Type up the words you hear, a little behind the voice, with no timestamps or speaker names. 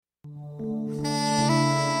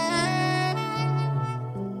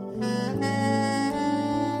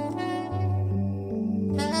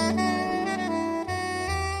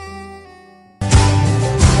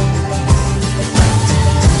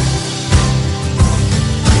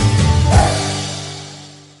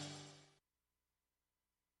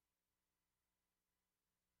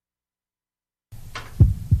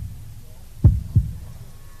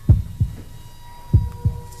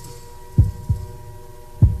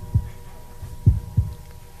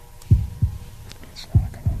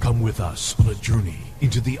Come with us on a journey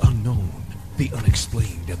into the unknown, the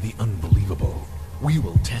unexplained, and the unbelievable. We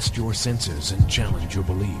will test your senses and challenge your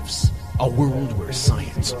beliefs. A world where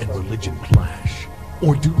science and religion clash.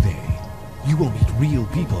 Or do they? You will meet real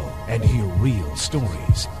people and hear real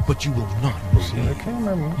stories, but you will not believe.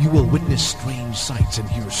 You will witness strange sights and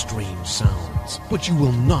hear strange sounds, but you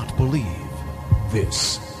will not believe.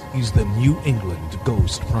 This is the New England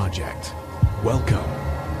Ghost Project. Welcome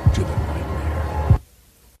to the nightmare.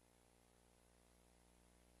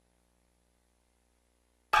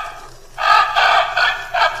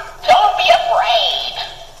 Don't be afraid.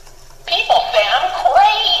 People say I'm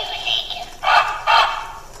crazy.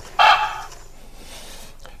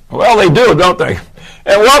 Well, they do, don't they?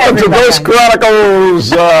 And welcome to Ghost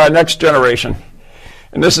Chronicles Next Generation.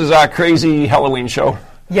 And this is our crazy Halloween show.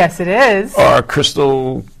 Yes, it is. Or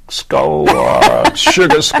Crystal Skull, or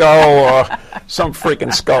Sugar Skull, or some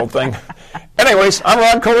freaking skull thing. Anyways, I'm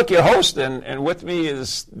Ron Kolick, your host, and with me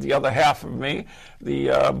is the other half of me,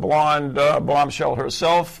 the blonde bombshell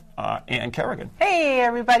herself, Ann Kerrigan. Hey,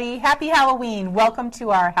 everybody. Happy Halloween. Welcome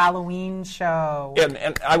to our Halloween show.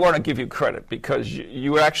 And I want to give you credit because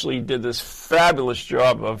you actually did this fabulous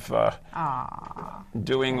job of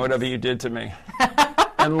doing whatever you did to me.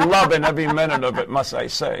 And loving every minute of it, must I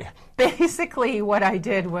say. Basically, what I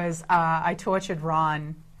did was I tortured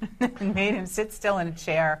Ron and made him sit still in a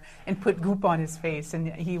chair and put goop on his face,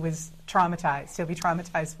 and he was traumatized. He'll be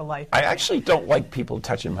traumatized for life. I actually don't like people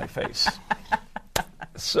touching my face.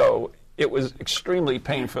 So it was extremely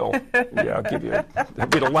painful. Yeah, I'll give you, that'll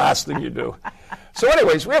be the last thing you do. So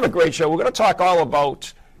anyways, we have a great show. We're going to talk all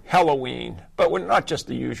about Halloween, but we're not just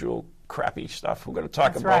the usual crappy stuff. We're going to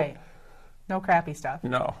talk That's about... right. No crappy stuff.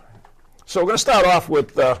 No. So we're going to start off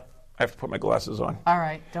with... I have to put my glasses on. All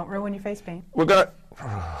right. Don't ruin your face paint. We're going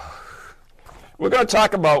to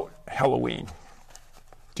talk about Halloween.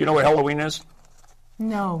 Do you know what Halloween is?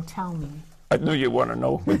 No, tell me. I knew you want to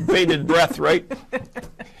know. With bated breath, right?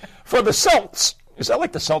 For the Celts. Is that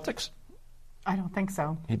like the Celtics? I don't think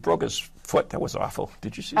so. He broke his foot. That was awful.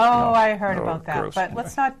 Did you see that? Oh, No. I heard Oh, about that. gross. But Anyway.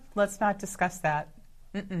 let's not discuss that.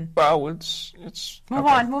 Well, it's Move okay.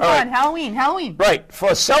 on. All right. Halloween. Right.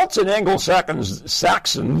 For Celts and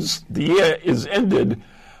Anglo-Saxons, the year is ended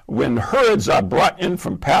when herds are brought in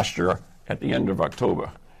from pasture at the end of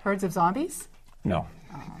October. Herds of zombies? No.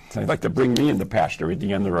 They'd like to bring me into pasture at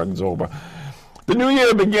the end of October. The new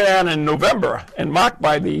year began in November and marked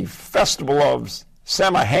by the festival of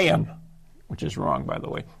Samhain, which is wrong, by the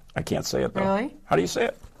way. I can't say it, though. Really? How do you say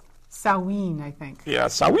it? Samhain, I think. Yeah,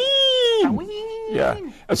 Samhain. Samhain. Yeah,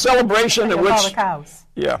 a celebration in Call which... the cows.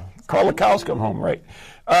 Yeah, call the cows come home, right?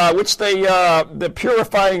 Which the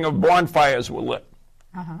purifying of bonfires were lit.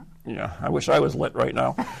 Uh-huh. Yeah, I wish I was lit right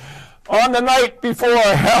now. On the night before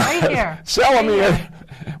here.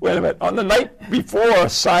 Wait a minute. On the night before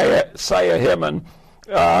Samhain,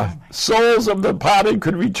 souls of the departed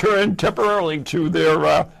could return temporarily to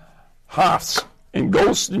their hearths, and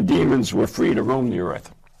ghosts and demons were free to roam the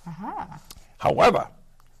earth. Uh-huh. However,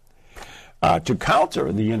 to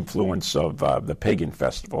counter the influence of the pagan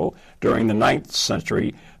festival, during the 9th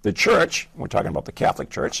century, the church, we're talking about the Catholic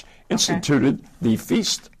Church, instituted the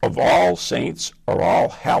Feast of All Saints or All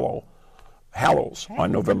Hallows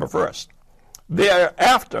on November 1st.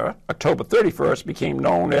 Thereafter, October 31st became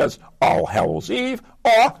known as All Hallows Eve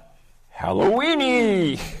or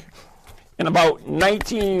Halloweeny. In about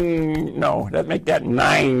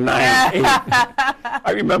 998.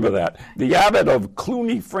 I remember that. The abbot of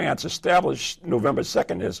Cluny, France, established November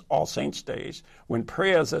 2nd as All Saints' Days, when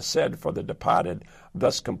prayers are said for the departed,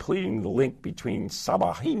 thus completing the link between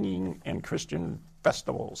Samhain and Christian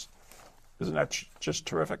festivals. Isn't that just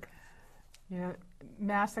terrific? You're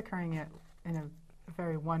massacring it in a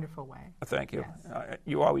very wonderful way. Thank you. Yes.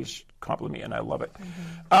 You always compliment me, and I love it.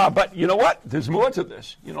 But you know what? There's more to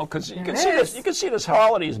this, because you can see this. You can see this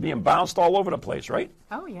holiday is being bounced all over the place, right?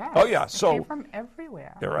 Oh, yeah. Oh, yeah. It So came from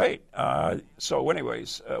everywhere. you're right. So,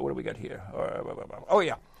 anyways, what do we got here? Oh,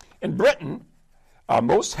 yeah. In Britain,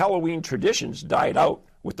 most Halloween traditions died out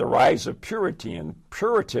with the rise of Puritanism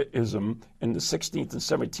in the 16th and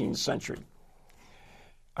 17th century.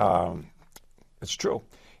 It's true.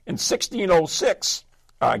 In 1606,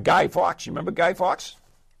 Guy Fawkes, you remember Guy Fawkes?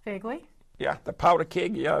 Vaguely. Yeah, the Powder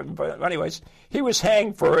Keg. Yeah, but anyways, he was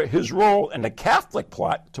hanged for his role in the Catholic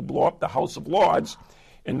plot to blow up the House of Lords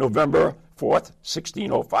in November 4th,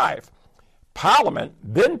 1605. Parliament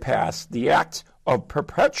then passed the Act of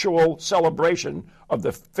Perpetual Celebration of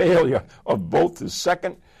the failure of both the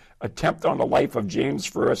second attempt on the life of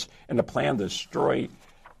James I and the plan to destroy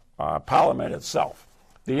Parliament itself.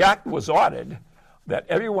 The act was ordered that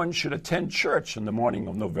everyone should attend church in the morning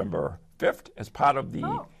of November 5th as part of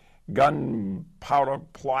the gunpowder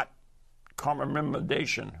plot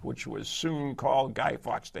commemoration, which was soon called Guy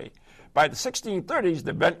Fawkes Day. By the 1630s,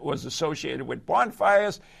 the event was associated with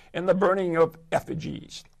bonfires and the burning of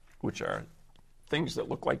effigies, which are things that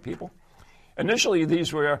look like people. Initially,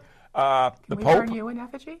 these were the Can we Pope. burn you in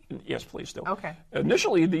effigy? Yes, please do. Okay.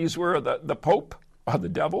 Initially, these were the Pope or the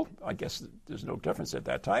devil. I guess there's no difference at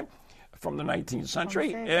that time, from the 19th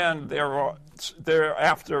century, and they're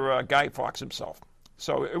after Guy Fawkes himself.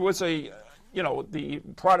 So it was the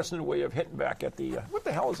Protestant way of hitting back at the. What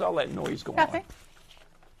the hell is all that noise going Nothing.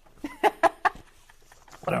 on?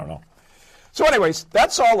 I don't know. So, anyways,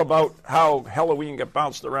 that's all about how Halloween got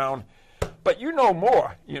bounced around. But you know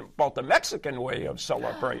more about the Mexican way of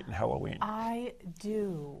celebrating Halloween. I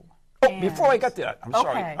do. Oh, before I get to that, I'm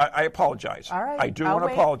sorry. Okay. I apologize. All right. I do I'll want to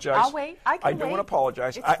wait. apologize. I'll wait. I do want to wait.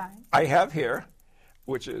 apologize. It's fine. I have here,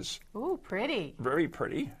 which is Ooh, pretty. very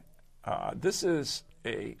pretty. This is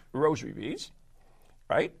a rosary beads,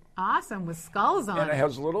 right? Awesome, with skulls on And it it.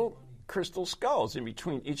 has little crystal skulls in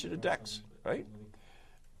between each of the decks, right?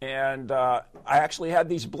 And I actually had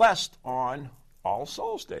these blessed on All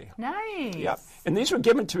Souls Day. Nice. Yeah. And these were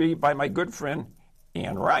given to me by my good friend,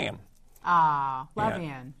 Ann Ryan. Ah, love And-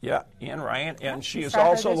 Ann. Yeah, Ann Ryan. And she is start her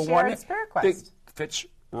also this the year one at that Spirit Quest. fits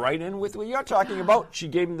right in with what you're talking about. She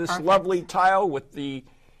gave me this Perfect. lovely tile with the,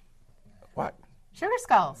 what? Sugar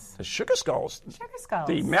skulls. The sugar skulls. Sugar skulls.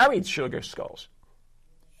 The married sugar skulls.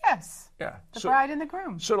 Yes. Yeah. The bride and the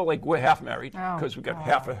groom. Sort of like we're half married Oh, because we got God.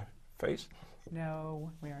 half a face.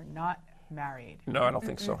 No, we are not married. No, I don't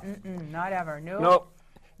think so. Not ever. No. No.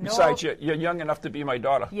 Besides, you're young enough to be my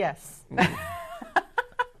daughter. Yes.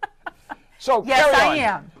 So Yes, carry on. I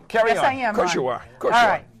am. Carry Yes, on. I am, Of course Ron. you are. Of course All you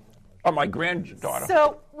right. are. Or my granddaughter.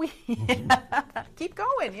 So we keep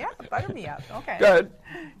going. Yeah, butter me up. Okay. Go ahead.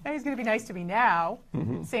 Now he's going to be nice to me now,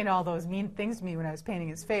 saying all those mean things to me when I was painting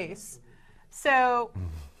his face. So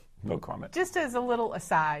No comment. just as a little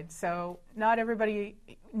aside, so not everybody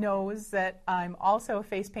knows that I'm also a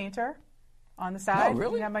face painter on the side. Oh,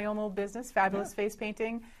 really? I have my own little business, Fabulous Face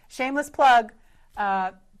Painting. Shameless plug.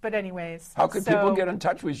 But anyways. How could so- people get in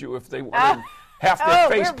touch with you if they wanted half their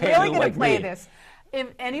face we're painted really gonna like play me? this. If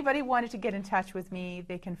anybody wanted to get in touch with me,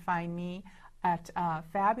 they can find me at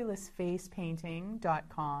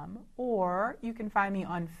fabulousfacepainting.com, or you can find me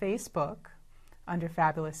on Facebook under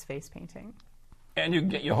Fabulous Face Painting. And you can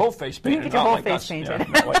get your whole face painted. get your not whole like face us. painted. Yeah,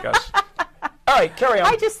 not like us. All right, carry on.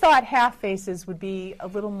 I just thought half faces would be a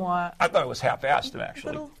little more, I thought it was half-assed,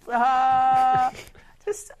 actually.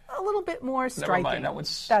 just a little bit more striking. Never mind, that one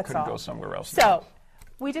That's couldn't all. go somewhere else. So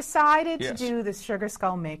we decided Yes. to do this sugar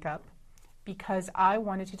skull makeup because I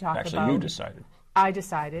wanted to talk Actually, about. you decided. I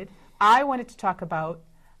decided I wanted to talk about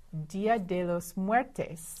Dia de los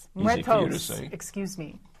Muertes. Easy for you to say. Excuse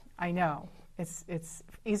me. I know. It's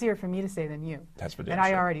easier for me to say than you. That's for damn And I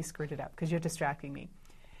sure. already screwed it up because you're distracting me.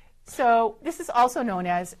 So this is also known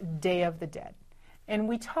as Day of the Dead. And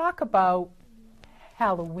we talk about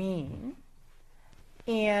Halloween,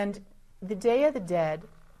 and the Day of the Dead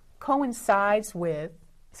coincides with,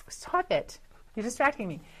 stop it, you're distracting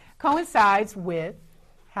me, coincides with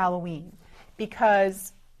Halloween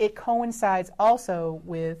because it coincides also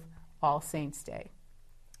with All Saints' Day.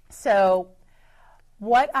 So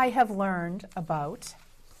what I have learned about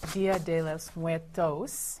Dia de los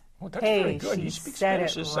Muertos, Well, that's hey, very good. she You speak said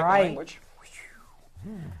Spanish it as a second right. language?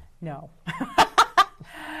 No.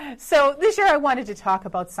 So this year I wanted to talk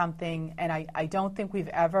about something, and I don't think we've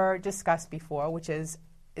ever discussed before, which is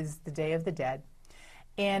the Day of the Dead.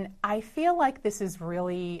 And I feel like this is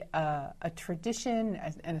really a tradition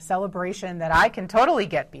and a celebration that I can totally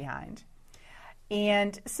get behind.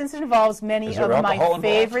 And since it involves many Is of there my alcohol involved?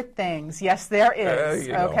 favorite things, yes, there is. There you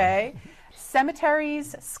go. Okay,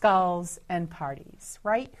 cemeteries, skulls, and parties.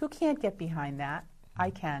 Right? Who can't get behind that? I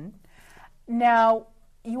can. Now,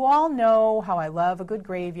 you all know how I love a good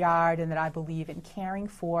graveyard and that I believe in caring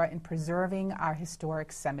for and preserving our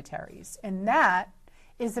historic cemeteries. And that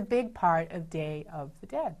is a big part of Day of the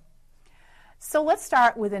Dead. So let's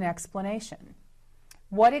start with an explanation.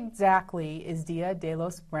 What exactly is Dia de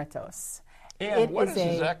los Muertos? And what is is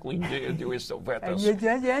a- exactly Dia de los Muertos?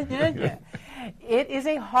 It is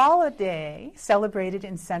a holiday celebrated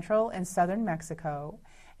in central and southern Mexico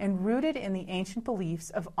and rooted in the ancient beliefs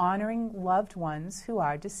of honoring loved ones who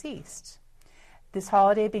are deceased. This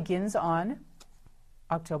holiday begins on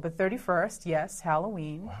October 31st, yes,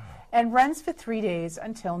 Halloween, and runs for 3 days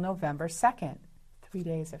until November 2nd. 3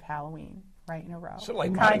 days of Halloween, right in a row. Sort of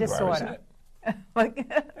like Mardi Kinda, Gras, sorta. isn't it? Like,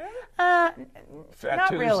 Fat not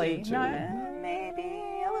Tuesday, really. too. No,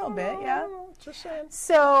 maybe a little bit, yeah. Just saying.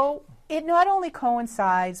 So it not only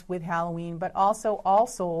coincides with Halloween, but also All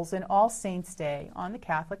Souls and All Saints Day on the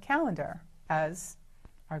Catholic calendar, as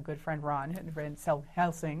our good friend Ron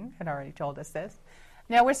Helsing had already told us this.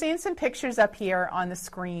 Now we're seeing some pictures up here on the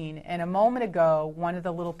screen, and a moment ago, one of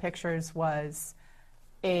the little pictures was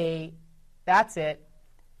that's it.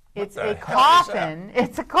 It's a coffin.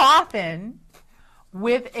 It's a coffin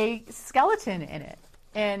with a skeleton in it.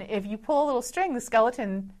 And if you pull a little string, the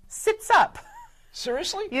skeleton sits up.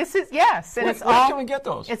 Seriously? Yes. And Where can we get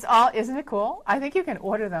those? It's all. Isn't it cool? I think you can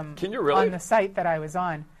order them. Can you really? On the site that I was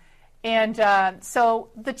on. And so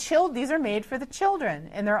these are made for the children,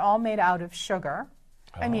 and they're all made out of sugar.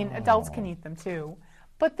 I mean, adults can eat them too,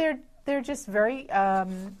 but they're just very.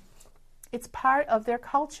 It's part of their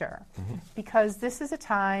culture, because this is a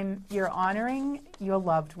time you're honoring your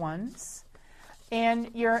loved ones, and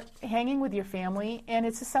you're hanging with your family, and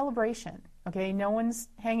it's a celebration. Okay, no one's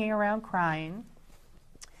hanging around crying.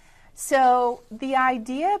 So the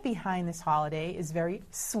idea behind this holiday is very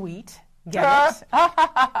sweet. Get it?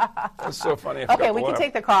 That's so funny. Okay, we can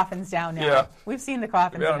take the coffins down now. Yeah. We've seen the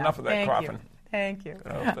coffins. We had now. enough of that coffin. Thank you.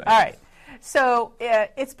 Oh, all right. So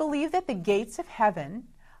it's believed that the gates of heaven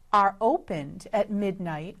are opened at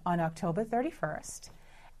midnight on October 31st,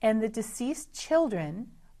 and the deceased children,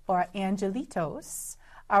 or angelitos,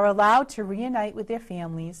 are allowed to reunite with their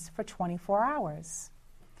families for 24 hours.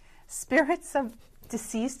 Spirits of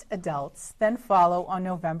deceased adults then follow on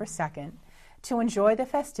November 2nd to enjoy the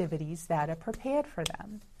festivities that are prepared for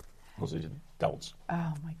them. Those are adults.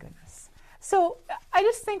 Oh, my goodness. So I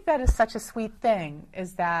just think that is such a sweet thing,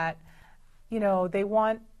 is that, they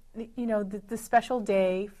want, the special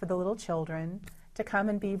day for the little children to come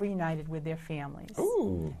and be reunited with their families.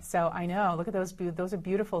 Ooh. So I know, look at those. Those are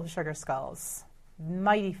beautiful sugar skulls.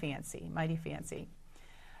 Mighty fancy, mighty fancy.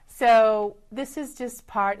 So this is just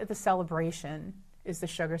part of the celebration, is the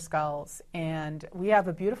sugar skulls. And we have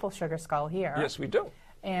a beautiful sugar skull here. Yes, we do.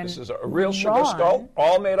 And this is a real sugar Ron, skull,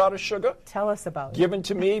 all made out of sugar. Tell us about it. Given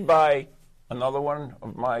to me by another one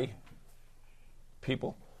of my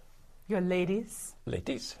people. Your ladies.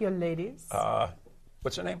 Ladies. Your ladies.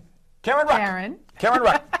 What's her name? Karen Ruck. Karen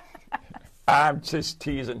Ruck. I'm just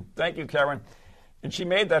teasing. Thank you, Karen. And she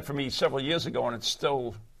made that for me several years ago, and it's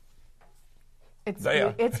still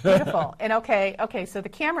there. It's beautiful. And okay, so the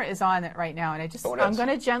camera is on it right now, and I'm going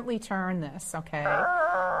to gently turn this, okay?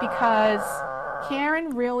 Because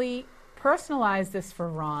Karen really personalized this for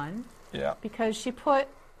Ron. Yeah. Because she put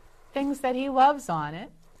things that he loves on it,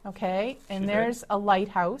 okay? And there's a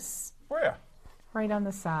lighthouse. Where? Right on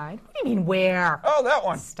the side. What do you mean, where? Oh, that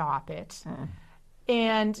one. Stop it.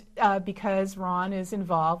 And because Ron is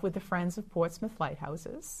involved with the Friends of Portsmouth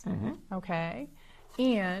Lighthouses, okay?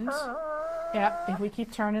 And, if we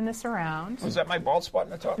keep turning this around. Was that my bald spot in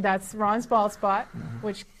the top? That's Ron's bald spot,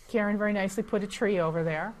 which Karen very nicely put a tree over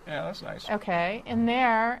there. Yeah, that's nice. Okay, and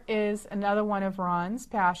there is another one of Ron's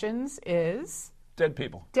passions is... Dead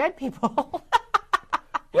people. Dead people.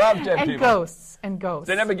 Love dead and people. And ghosts.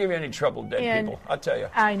 They never give you any trouble, dead people, I'll tell you.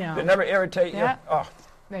 I know. They never irritate you. Oh.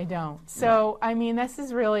 They don't. So, I mean, this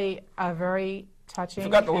is really a very touching.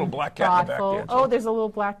 Forgot the little black cat in the back there. Oh, there's a little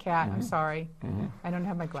black cat. I'm sorry. I don't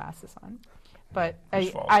have my glasses on. But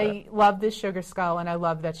I love this sugar skull, and I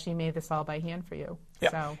love that she made this all by hand for you.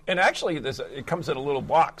 Yeah. So. And actually, it comes in a little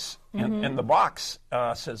box, and the box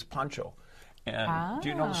says Pancho. And do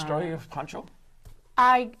you know the story of Pancho?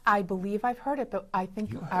 I believe I've heard it, but I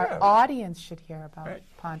think our audience should hear about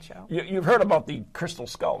Pancho. You've heard about the crystal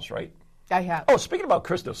skulls, right? I have. Oh, speaking about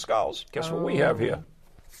crystal skulls, guess what we have here?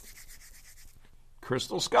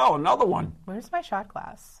 Crystal skull, another one. Where's my shot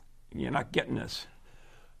glass? You're not getting this.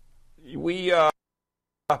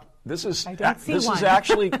 This is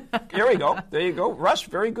actually, here we go. There you go. Russ,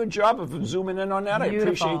 very good job of zooming in on that. Beautiful.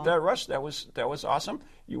 I appreciate that, Russ. That was awesome.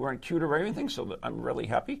 You weren't cute or anything, so I'm really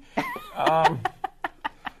happy.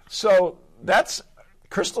 So that's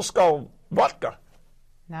Crystal Skull vodka.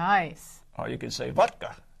 Nice. Or you can say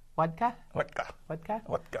vodka. Vodka? Vodka. Vodka?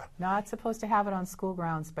 Vodka. Not supposed to have it on school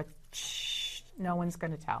grounds, but shh, no one's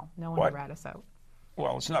going to tell. No one will rat us out.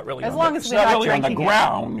 Well, it's not really. As long as it's we're not not really on the drinking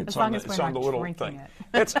ground. it. It's As long on as the, we're it's on not the little drinking thing.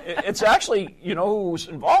 it. It's actually, who's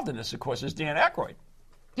involved in this, of course, is Dan Aykroyd.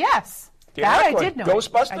 Yes. Dan that Aykroyd, I did know.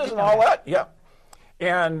 Ghostbusters and all that. Yeah.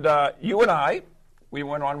 And you and I, we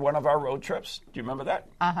went on one of our road trips. Do you remember that?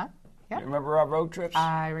 Uh-huh. Yeah. You remember our road trips?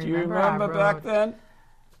 I remember. Do you remember back then?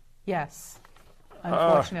 Yes.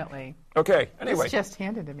 Unfortunately. Okay. Anyway. It's just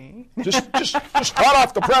handed to me. just hot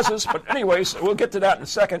off the presses. But anyways, we'll get to that in a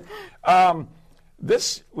second.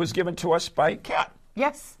 This was given to us by Kat.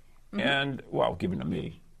 Yes. And, well, given to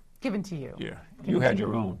me. Given to you. Yeah. You had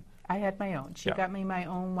your own. I had my own. She Yeah. got me my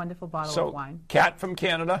own wonderful bottle So, of wine. Kat from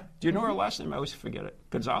Canada. Do you know her last name? I always forget it.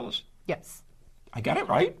 Gonzalez. Yes. I got it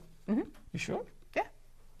right? Mm-hmm. You sure? Yeah.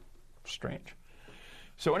 Strange.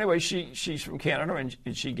 So anyway, she's from Canada, and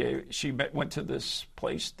went to this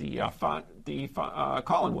place, the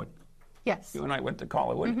Collinwood. Yes. You and I went to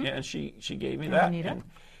Collinwood, and she gave me And that, Anita. and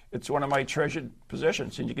it's one of my treasured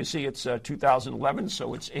possessions. And you can see it's 2011,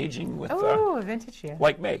 so it's aging with vintage, yeah.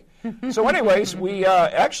 like me. So, anyways, we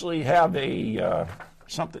actually have a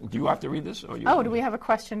something. Do you have to read this? Or do we have a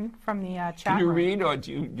question from the chat Can you room? read, or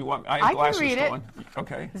do you want? I I have can glasses read it. on.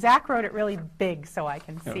 Okay. Zach wrote it really big so I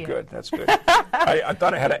can Oh, see good. it. That's good. I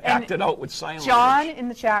thought I had to act it out with sign John language. in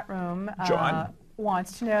the chat room John?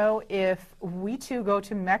 wants to know if we two go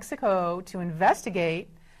to Mexico to investigate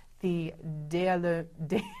the Dia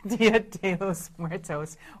de los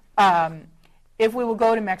Muertos. If we will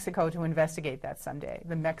go to Mexico to investigate that someday,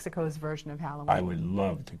 the Mexico's version of Halloween. I would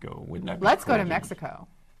love to go. Wouldn't that be Let's go to crazy? Mexico.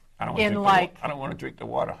 I don't want to in drink I don't want to drink the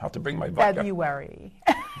water. I have to bring my vodka. February.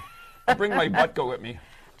 I'll bring my vodka with me.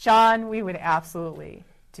 John, we would absolutely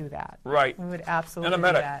do that. Right. We would absolutely In a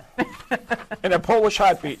minute. do that. In a Polish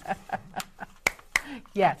heartbeat.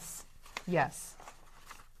 Yes. Yes.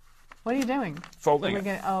 What are you doing? Folding We're it.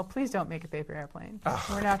 gonna, oh, please don't make a paper airplane.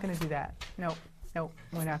 We're not going to do that. Nope. Nope.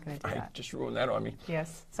 We're not going to do I that. just ruined that on me.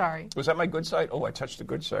 Yes. Sorry. Was that my good side? Oh, I touched the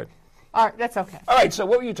good side. All right. That's okay. All right, so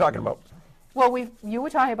what were you talking about? Well, you were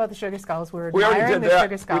talking about the sugar skulls. We were We already admiring did the that.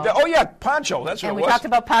 sugar skulls. Oh, yeah, Pancho. That's what and it we was. talked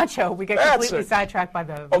about Pancho. We got That's completely it. sidetracked by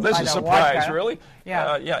the Oh, this by is a the surprise, vodka. really?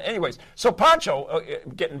 Yeah. Yeah, anyways. So Pancho,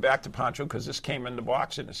 getting back to Pancho, because this came in the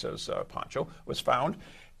box and it says Pancho was found.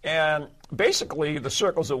 And basically, the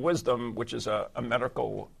Circles of Wisdom, which is a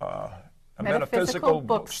metaphysical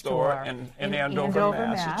bookstore in Andover,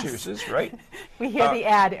 Massachusetts, right? We hear the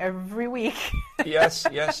ad every week. Yes.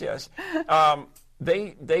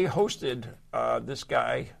 They hosted this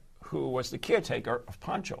guy who was the caretaker of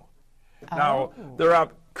Pancho. Now, there are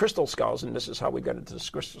crystal skulls, and this is how we got into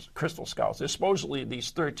the crystal skulls. There's supposedly these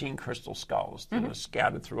 13 crystal skulls that are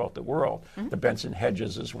scattered throughout the world. The Benson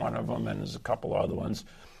Hedges is one of them, and there's a couple other ones.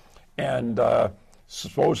 And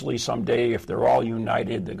supposedly someday, if they're all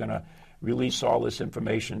united, they're going to release all this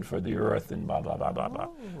information for the earth and blah, blah, blah, blah, blah.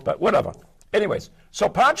 But whatever. Anyways, so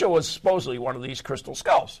Pancho was supposedly one of these crystal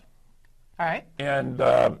skulls. All right. And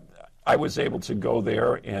I was able to go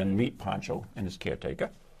there and meet Pancho and his caretaker.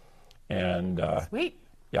 And Sweet.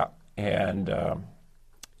 yeah, and a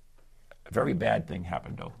very bad thing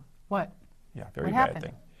happened, though. What? Yeah, very What bad happened?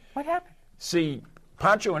 thing. What happened? See,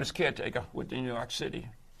 Pancho and his caretaker went to New York City,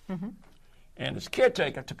 and his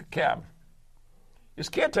caretaker took a cab. His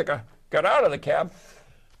caretaker got out of the cab,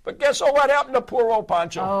 but guess what happened to poor old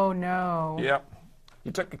Pancho? Oh, no. Yeah,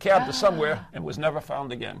 he took a cab to somewhere and was never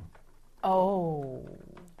found again. Oh,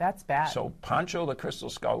 that's bad. So Pancho the Crystal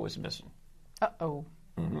Skull was missing. Uh-oh.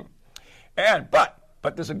 And but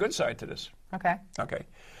there's a good side to this. Okay. Okay,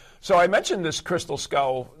 so I mentioned this Crystal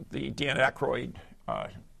Skull, the Dan Aykroyd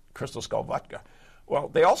Crystal Skull vodka. Well,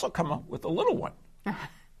 they also come up with a little one. Yeah,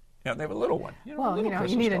 they have a little one. Well, you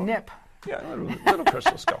Crystal need Skull. a nip. Yeah, a little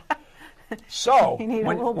Crystal Skull. So You need a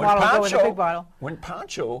when little bottle to go with a big bottle. when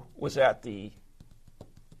Pancho was at the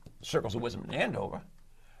Circles of Wisdom in Andover,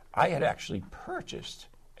 I had actually purchased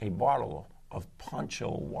a bottle of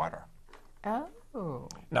Pancho water. Oh.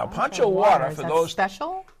 Now, Pancho water, Is for that those...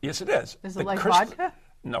 special? Yes, it is. Is The it like crystal- vodka?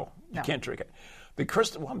 No, you No. can't drink it. The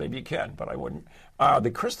crystal, well, maybe you can, but I wouldn't.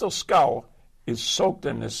 The Crystal Skull is soaked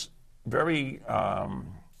in this very,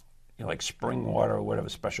 like spring water or whatever,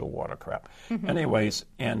 special water crap. Anyways,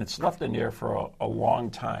 and it's left in there for a long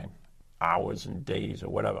time, hours and days or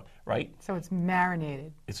whatever, right? So it's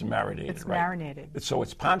marinated. It's marinated, It's right? marinated. So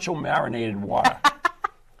it's Pancho marinated water.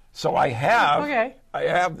 So I have Okay. I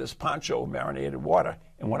have this Pancho marinated water,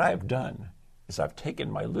 and what I have done is I've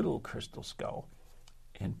taken my little Crystal Skull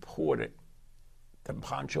and poured the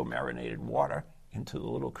Pancho marinated water into the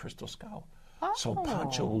little Crystal Skull. So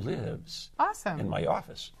Pancho lives Awesome. in my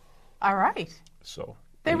office. All right. So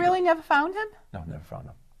They there you really never found him? go. No, never found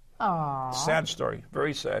him. Oh. Sad story,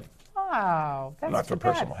 very sad. Wow. That's Not too the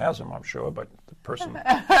person bad. who has him, I'm sure, but the person.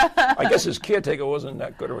 I guess his caretaker wasn't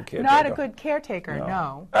that good of a caretaker. Not a good caretaker, no.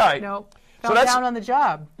 All right. No. So Fell that's- down on the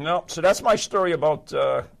job. No, so that's my story about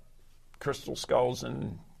crystal skulls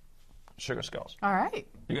and sugar skulls. All right.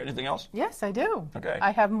 You got anything else? Yes, I do. Okay.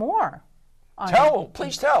 I have more.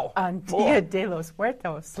 Please tell. On More. Dia de los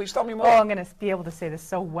Muertos. Please tell me more. Oh, I'm going to be able to say this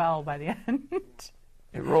so well by the end.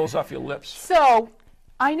 It rolls off your lips. So,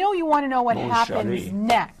 I know you want to know what Mon happens chéri.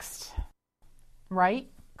 next, right?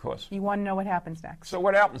 Of course. You want to know what happens next. So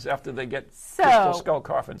what happens after they get So- crystal skull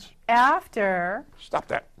coffins? After Stop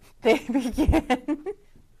that. they begin,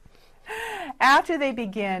 after they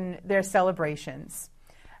begin their celebrations,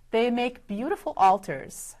 they make beautiful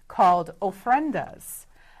altars called ofrendas,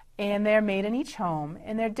 and they're made in each home,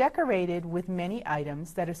 and they're decorated with many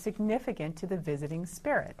items that are significant to the visiting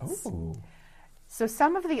spirits. Ooh. So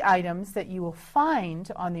some of the items that you will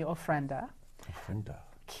find on the ofrenda: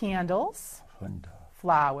 candles,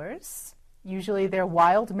 flowers, usually they're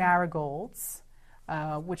wild marigolds,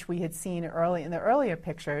 which we had seen early in the earlier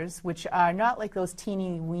pictures, which are not like those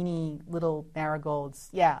teeny weeny little marigolds.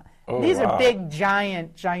 Yeah, these are big,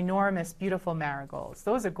 giant, ginormous, beautiful marigolds.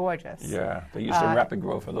 Those are gorgeous. Yeah, they used to rapid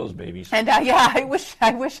grow for those babies. And I wish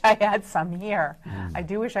I had some here. I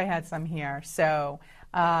do wish I had some here. So,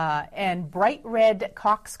 and bright red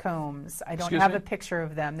coxcombs. I don't have a picture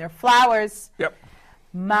of them. They're flowers. Yep.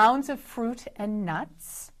 Mounds of fruit and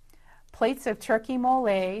nuts, plates of turkey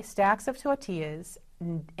mole, stacks of tortillas,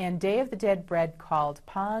 and Day of the Dead bread called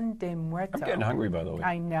pan de muerto. I'm getting hungry, by the way.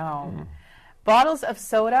 I know. Bottles of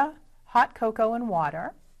soda, hot cocoa, and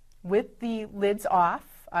water, with the lids off,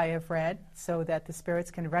 I have read, so that the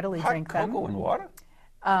spirits can readily drink them. Hot cocoa and water?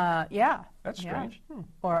 Yeah. That's strange.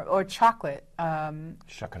 Or chocolate.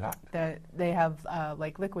 Chocolat. They have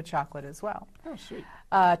like liquid chocolate as well. Oh, sweet.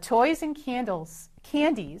 Toys and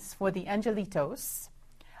candies for the angelitos.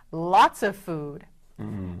 Lots of food.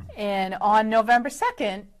 And on November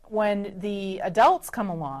 2nd, when the adults come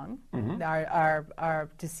along, our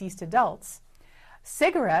deceased adults,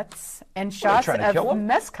 cigarettes and shots of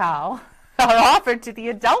mezcal are offered to the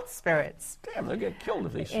adult spirits. Damn, they'll get killed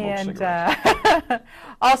if they smoke And cigarettes.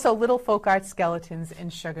 also little folk art skeletons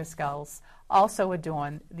and sugar skulls also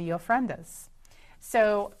adorn the ofrendas.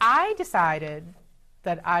 So I decided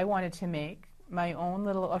that I wanted to make my own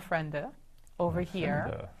little ofrenda over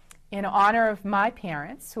here in honor of my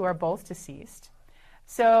parents, who are both deceased.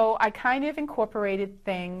 So I kind of incorporated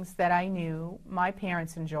things that I knew my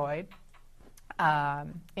parents enjoyed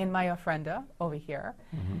in my ofrenda over here,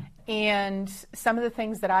 and some of the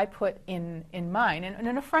things that I put in mine. And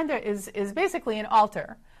an ofrenda is basically an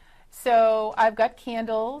altar. So I've got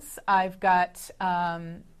candles. I've got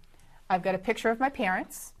a picture of my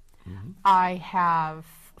parents. I have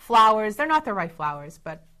flowers. They're not the right flowers,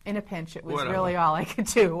 but in a pinch, it was really all I could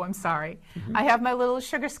do. I'm sorry. I have my little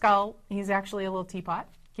sugar skull. He's actually a little teapot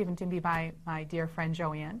given to me by my dear friend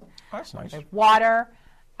Joanne. That's nice. I have water.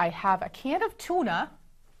 I have a can of tuna.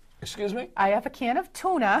 Excuse me? I have a can of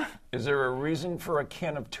tuna. Is there a reason for a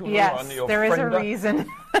can of tuna on the ofrenda? Yes, there is a reason.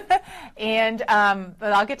 And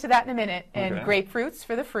but I'll get to that in a minute. And grapefruits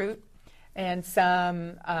for the fruit. And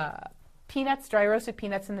some peanuts, dry roasted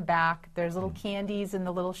peanuts in the back. There's little candies in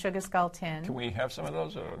the little sugar skull tin. Can we have some of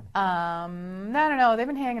those? Or? No. They've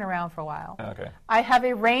been hanging around for a while. Okay. I have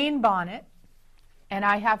a rain bonnet. And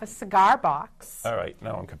I have a cigar box. All right,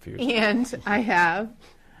 now I'm confused. And I have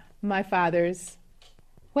my father's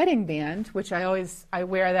wedding band, which I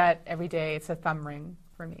wear that every day. It's a thumb ring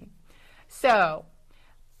for me. So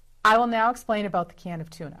I will now explain about the can of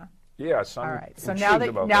tuna. Yes, all right. So now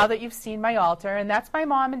that you've seen my altar, and that's my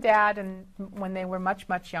mom and dad, and when they were much,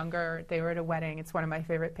 much younger, they were at a wedding. It's one of my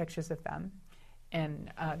favorite pictures of them. And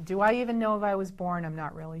do I even know if I was born? I'm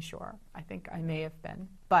not really sure. I think I may have been.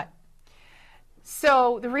 But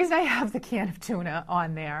so the reason I have the can of tuna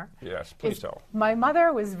on there, yes, please tell. My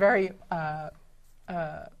mother was very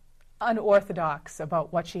unorthodox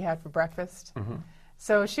about what she had for breakfast.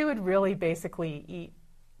 So she would really basically eat,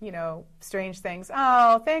 strange things.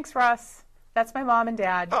 Oh, thanks, Russ. That's my mom and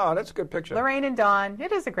dad. Oh, that's a good picture. Lorraine and Dawn.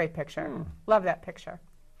 It is a great picture. Love that picture.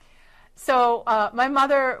 So my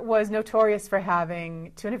mother was notorious for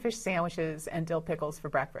having tuna fish sandwiches and dill pickles for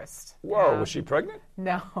breakfast. Whoa, was she pregnant?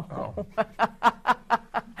 No. Oh.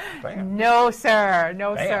 No, sir.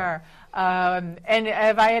 No, sir. And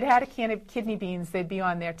if I had a can of kidney beans, they'd be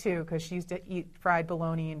on there too, because she used to eat fried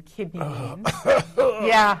bologna and kidney beans.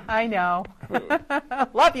 Yeah, I know.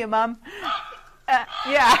 Love you, Mom.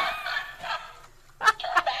 Yeah.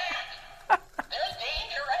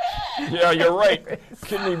 Yeah, you're right.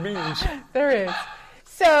 Kidney beans. There is.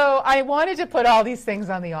 So I wanted to put all these things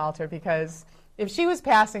on the altar because if she was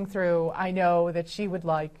passing through, I know that she would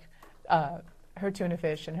like her tuna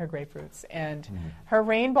fish and her grapefruits. And her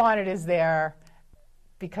rain bonnet is there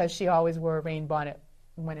because she always wore a rain bonnet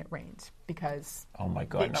when it rained. Because oh my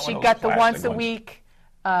God, she got the once a week.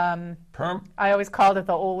 Perm? I always called it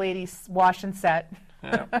the old lady's wash and set.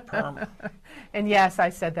 Yeah, perm. And yes, I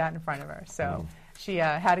said that in front of her. So she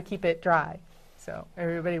had to keep it dry. So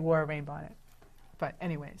everybody wore a rain bonnet. But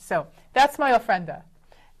anyway, so that's my ofrenda.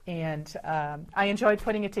 And I enjoyed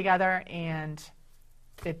putting it together, and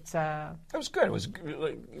It was good. It was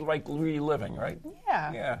like reliving, right?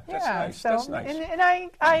 yeah. Yeah, that's yeah. nice. So, That's nice. And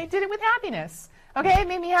I did it with happiness. Okay, it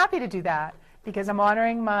made me happy to do that because I'm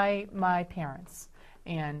honoring my parents,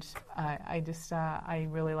 and I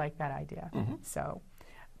really like that idea. Mm-hmm. So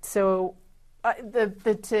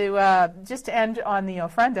just to end on the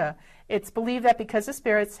ofrenda, it's believed that because the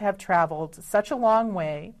spirits have traveled such a long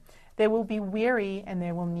way, they will be weary and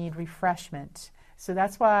they will need refreshment. So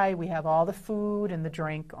that's why we have all the food and the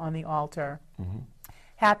drink on the altar. Mm-hmm.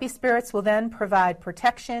 Happy spirits will then provide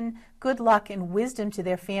protection, good luck, and wisdom to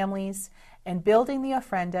their families, and building the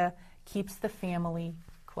ofrenda keeps the family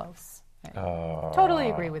close. Totally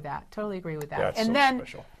agree with that. Totally agree with that. That's and so then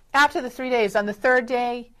special. after the 3 days, on the third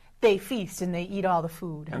day, they feast and they eat all the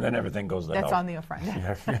food. And then everything goes to That's hell. on the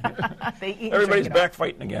ofrenda. They eat and Everybody's drink it all. back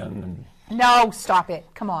fighting again. No, stop it.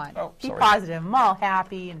 Come on. Oh, Be sorry. positive. I'm all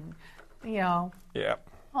happy and, Yeah.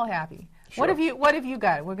 all happy. Sure. What have you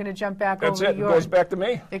got? We're going to jump back That's over it. It yours. goes back to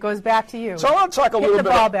me. It goes back to you. So I want to talk a Hit little the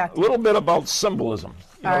bit, ball back to you. little bit about symbolism,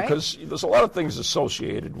 All right. because there's a lot of things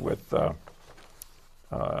associated with,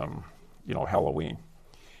 Halloween.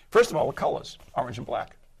 First of all, the colors, orange and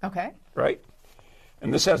black, Okay. right?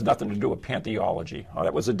 And this has nothing to do with pantheology. Oh,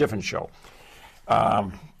 that was a different show.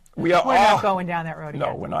 We're not going down that road No,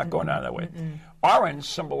 again. we're not going down that way. Orange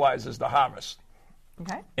symbolizes the harvest,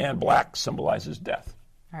 Okay. and black symbolizes death.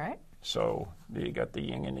 All right. So you got the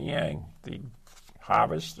yin and the yang, the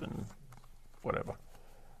harvest and whatever.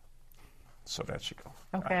 So that should go.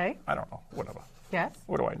 Okay. I don't know. Whatever. Yes.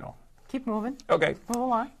 What do I know? Keep moving. Okay. Move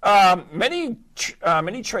along. Many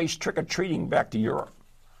trace trick-or-treating back to Europe.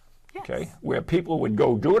 Yes. Okay, where people would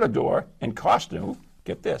go door to door in costume.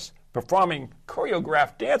 Get this, performing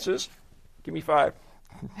choreographed dances. Give me 5.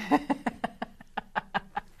 A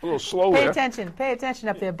little slow Pay there. attention. Pay attention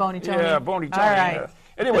up there, Boney Tony. Yeah, Boney Tony. All right. Yeah.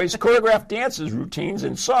 Anyways, choreographed dances, routines,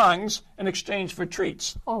 and songs in exchange for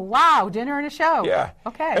treats. Oh, wow. Dinner and a show. Yeah.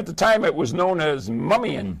 Okay. At the time, it was known as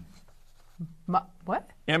mummying. What?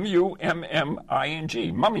 Mumming.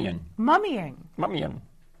 Mummying. Mummying. Mummying.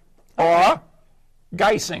 Or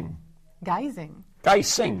geising. Geising.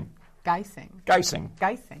 Geising. Geising. Geising.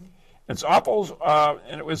 Geising. It's awful,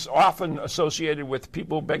 and it was often associated with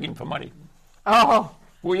people begging for money. Oh.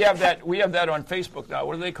 We have that on Facebook now.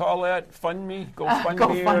 What do they call that? Fund me? GoFundMe?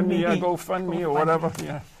 GoFundMe. Yeah, GoFundMe or whatever.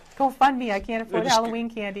 Yeah. Go fund me. I can't afford just- Halloween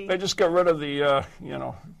candy. They just got rid of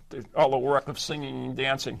all the work of singing and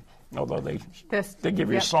dancing. Although they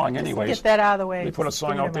give you a song just anyways. Get that out of the way. They put a Just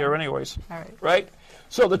song give me out the there money. anyways. All right. Right?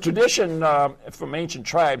 So the tradition from ancient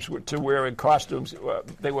tribes to wearing costumes,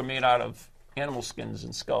 they were made out of animal skins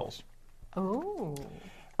and skulls. Ooh.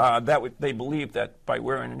 They believed that by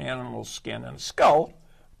wearing an animal skin and a skull,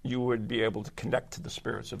 you would be able to connect to the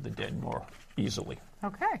spirits of the dead more easily.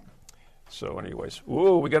 Okay. So anyways,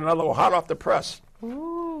 ooh, we got another hot off the press.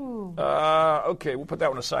 Ooh. Okay, we'll put that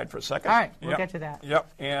one aside for a second. All right, we'll Yep. get to that.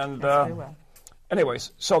 Yep, and Yes, we will.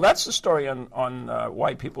 anyways, so that's the story on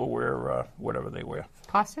why people wear whatever they wear.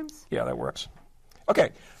 Costumes? Yeah, that works. Okay,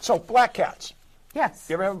 so black cats. Yes.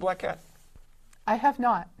 You ever have a black cat? I have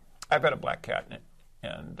not. I've had a black cat,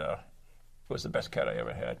 and it was the best cat I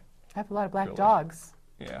ever had. I have a lot of black Really? dogs.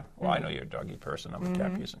 Yeah, well, I know you're a doggy person. I'm a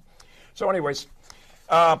cat person. So anyways,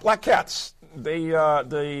 black cats.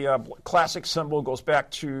 The classic symbol goes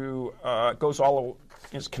back to,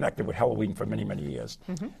 is connected with Halloween for many, many years.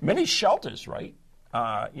 Many shelters, right?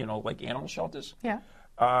 Like animal shelters. Yeah.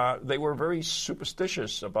 They were very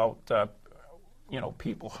superstitious about,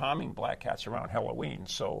 people harming black cats around Halloween.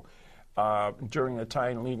 So during the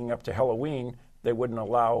time leading up to Halloween, they wouldn't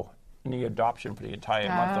allow any adoption for the entire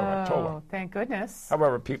month of October. Oh, thank goodness.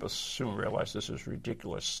 However, people soon realized this is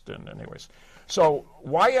ridiculous. And anyways, so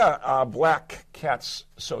why are black cats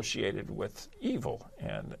associated with evil?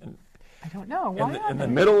 And I don't know. Why in the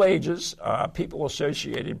Middle Ages, people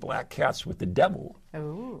associated black cats with the devil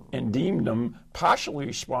Ooh. and deemed them partially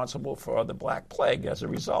responsible for the Black Plague as a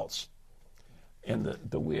result. And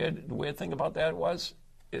the weird thing about that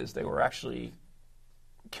is they were actually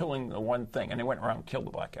killing the one thing, and they went around and killed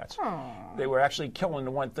the black cats. They were actually killing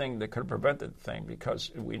the one thing that could have prevented the thing, because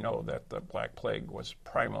we know that the Black Plague was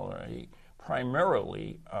primarily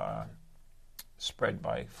spread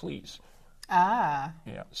by fleas. Ah.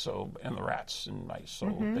 Yeah. So, and the rats and mice. So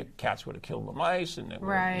the cats would have killed the mice, and they were,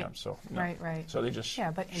 Right. Right. So they just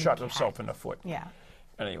but in shot cat. themselves in the foot. Yeah.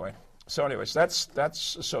 Anyway, that's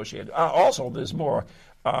associated. Also, there's more.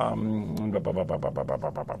 Where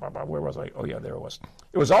was I? Oh yeah, there it was.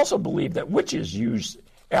 It was also believed that witches used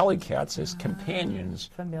alley cats as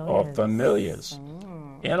companions or familiars,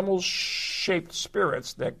 animals-shaped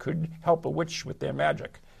spirits that could help a witch with their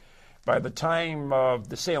magic. By the time of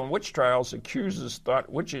the Salem witch trials, accusers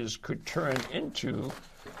thought witches could turn into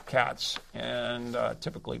cats, and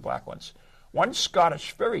typically black ones. One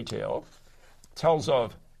Scottish fairy tale tells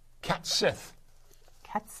of Cat Sith.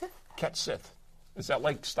 Cat Sith? Cat Sith. Is that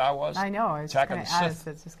like Star Wars? I know. I was Attack of just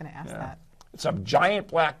the going to ask Yeah. that. It's a giant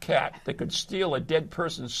black cat that could steal a dead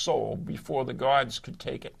person's soul before the gods could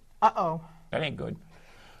take it. Uh-oh. That ain't good.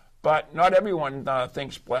 But not everyone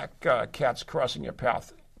thinks black cats crossing your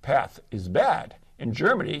path is bad. In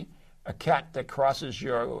Germany, a cat that crosses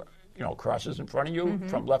crosses in front of you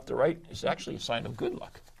from left to right is actually a sign of good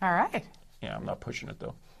luck. All right. Yeah, I'm not pushing it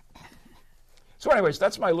though. So, anyways,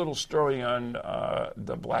 that's my little story on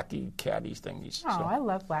the blacky catty thingies. Oh, So, I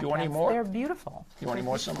love black do you want cats. any more? They're beautiful. You want any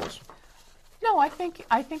more symbols? No, I think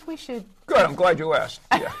we should. Good. I'm glad you asked.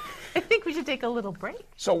 Yeah. I think we should take a little break.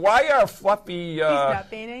 So, why are fluffy? He's not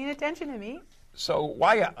paying any attention to me. So,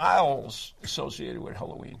 why are owls associated with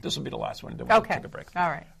Halloween? This will be the last one. Then we'll Okay. take a break. All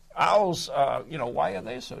right. Owls, why are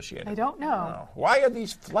they associated? I don't know. Why are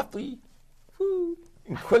these fluffy,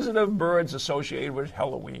 inquisitive birds associated with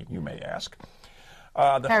Halloween, you may ask?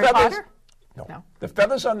 The Harry feathers, Potter? No. No. The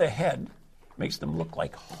feathers on their head makes them look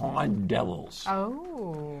like horned devils.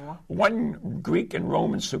 Oh. One Greek and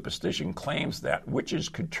Roman superstition claims that witches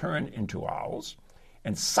could turn into owls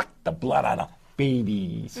and suck the blood out of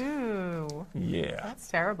babies. Ooh. Yeah. That's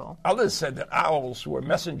terrible. Others said that owls were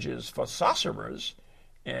messengers for sorcerers,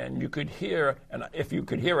 and if you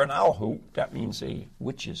could hear an owl hoot, that means a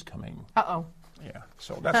witch is coming. Uh-oh. Yeah,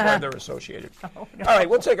 so that's why they're associated. Oh, no. All right,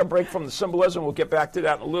 we'll take a break from the symbolism. We'll get back to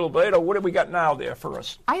that in a little bit. What do we got now there for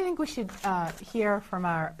us? I think we should hear from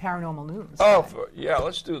our paranormal news. Yeah,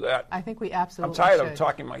 let's do that. I think we I'm absolutely tired should. of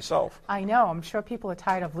talking myself. I know. I'm sure people are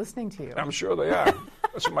tired of listening to you. I'm sure they are.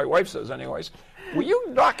 That's what my wife says anyways. Will you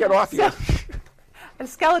knock it off you? The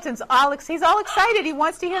skeleton's he's all excited. He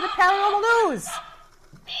wants to hear the paranormal news.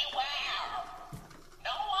 Beware!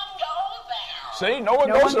 No one goes there! See, no one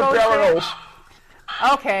No goes one to the goes there. paranormals.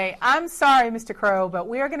 Okay, I'm sorry, Mr. Crow, but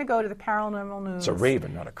we are going to go to the paranormal news. It's a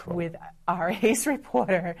raven, not a crow. With our ace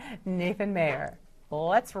reporter, Nathan Mayer.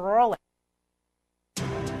 Let's roll it.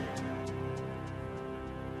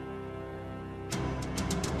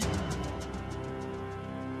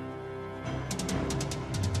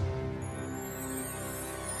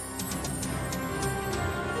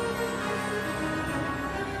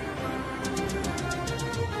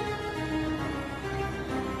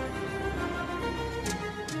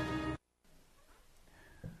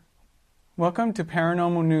 Welcome to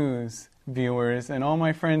Paranormal News, viewers, and all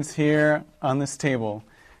my friends here on this table.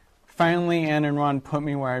 Finally, Ann and Ron put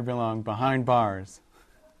me where I belong, behind bars.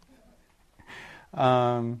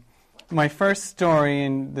 My first story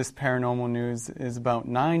in this paranormal news is about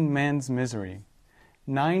Nine Men's Misery.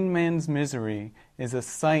 Nine Men's Misery is a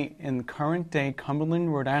site in current-day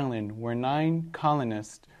Cumberland, Rhode Island, where 9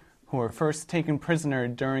 colonists who were first taken prisoner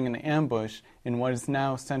during an ambush in what is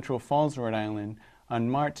now Central Falls, Rhode Island, on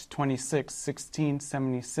March 26,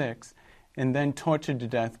 1676, and then tortured to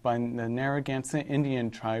death by the Narragansett Indian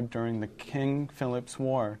tribe during the King Philip's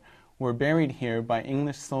War, were buried here by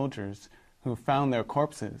English soldiers who found their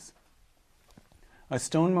corpses. A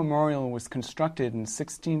stone memorial was constructed in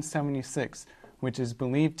 1676, which is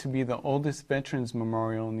believed to be the oldest veterans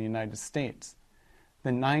memorial in the United States.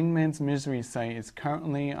 The Nine Men's Misery site is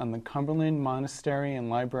currently on the Cumberland Monastery and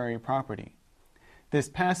Library property. This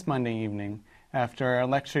past Monday evening, after a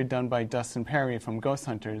lecture done by Dustin Perry from Ghost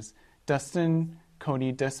Hunters, Dustin,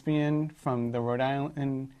 Cody Despian from the Rhode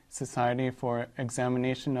Island Society for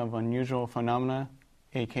Examination of Unusual Phenomena,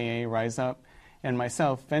 aka Rise Up, and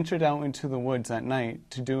myself ventured out into the woods at night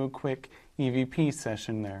to do a quick EVP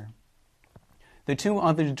session there. The 2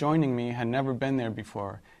 others joining me had never been there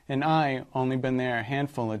before, and I, only been there a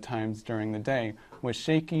handful of times during the day, was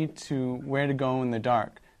shaky to where to go in the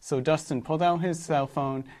dark. So Dustin pulled out his cell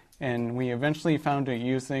phone, and we eventually found it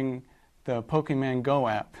using the Pokemon Go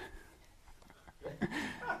app.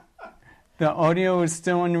 The audio is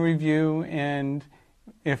still in review, and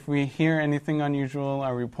if we hear anything unusual,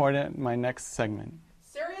 I'll report it in my next segment.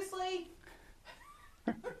 Seriously?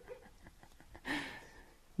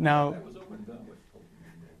 Now,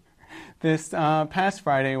 this past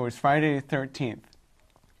Friday was Friday the 13th.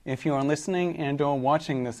 If you are listening and or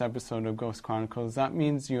watching this episode of Ghost Chronicles, that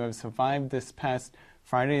means you have survived this past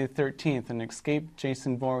Friday the 13th and escaped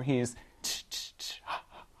Jason Voorhees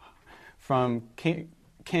from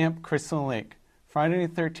Camp Crystal Lake. Friday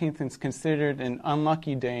the 13th is considered an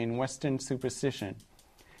unlucky day in Western superstition.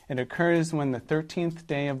 It occurs when the 13th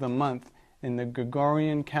day of the month in the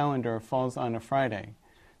Gregorian calendar falls on a Friday.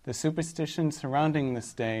 The superstition surrounding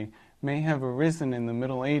this day may have arisen in the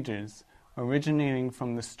Middle Ages, originating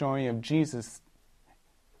from the story of Jesus'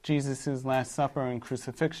 Last Supper and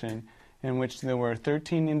crucifixion, in which there were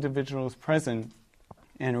 13 individuals present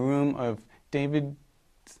in a room of David's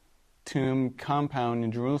tomb compound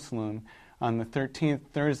in Jerusalem on the 13th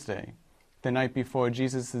Thursday, the night before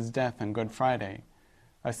Jesus' death on Good Friday.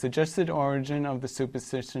 A suggested origin of the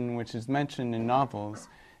superstition, which is mentioned in novels,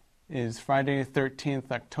 is Friday the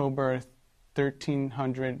 13th, October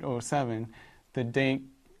 1307, the date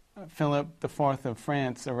Philip IV of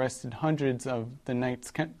France arrested hundreds of the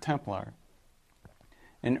Knights Templar.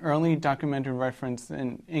 An early documented reference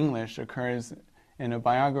in English occurs in a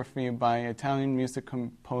biography by Italian music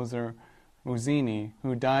composer Rossini,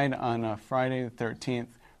 who died on a Friday the 13th,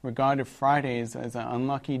 regarded Fridays as an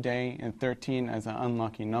unlucky day and 13 as an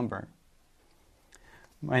unlucky number.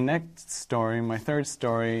 My third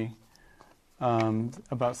story,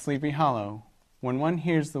 about Sleepy Hollow. When one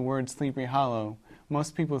hears the word Sleepy Hollow,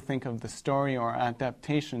 most people think of the story or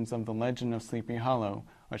adaptations of the legend of Sleepy Hollow,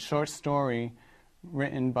 a short story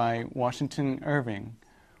written by Washington Irving,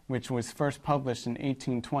 which was first published in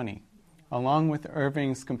 1820. Along with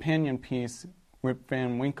Irving's companion piece, Rip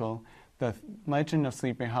Van Winkle, the legend of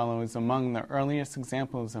Sleepy Hollow is among the earliest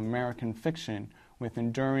examples of American fiction with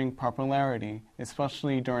enduring popularity,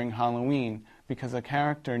 especially during Halloween, because a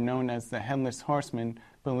character known as the Headless Horseman,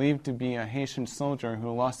 believed to be a Haitian soldier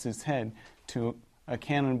who lost his head to a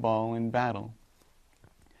cannonball in battle.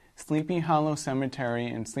 Sleepy Hollow Cemetery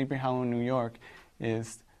in Sleepy Hollow, New York,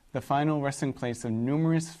 is the final resting place of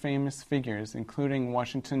numerous famous figures, including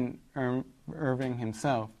Washington Irving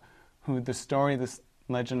himself, who the story The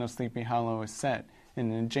Legend of Sleepy Hollow is set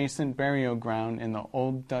in an adjacent burial ground in the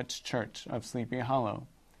Old Dutch Church of Sleepy Hollow.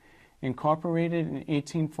 Incorporated in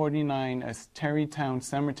 1849 as Tarrytown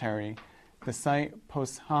Cemetery, the site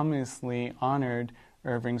posthumously honored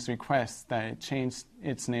Irving's request that it change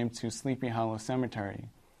its name to Sleepy Hollow Cemetery.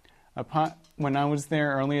 When I was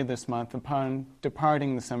there earlier this month, upon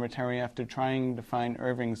departing the cemetery after trying to find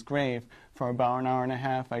Irving's grave for about an hour and a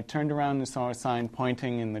half, I turned around and saw a sign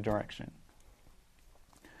pointing in the direction.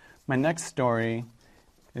 My next story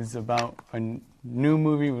is about a new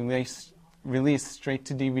movie released straight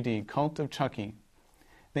to DVD, Cult of Chucky.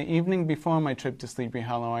 The evening before my trip to Sleepy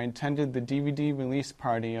Hollow, I attended the DVD release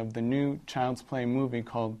party of the new Child's Play movie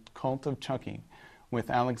called Cult of Chucky, with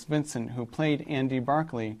Alex Vincent, who played Andy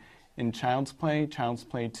Barclay in Child's Play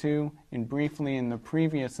 2, and briefly in the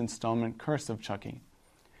previous installment, Curse of Chucky.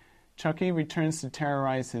 Chucky returns to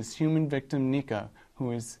terrorize his human victim, Nika,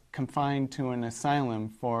 who is confined to an asylum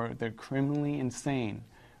for the criminally insane.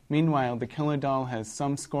 Meanwhile, the killer doll has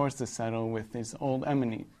some scores to settle with his old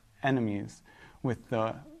enemies, with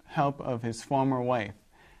the help of his former wife.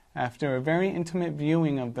 After a very intimate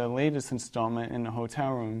viewing of the latest installment in a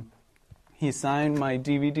hotel room, he signed my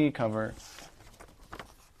DVD cover.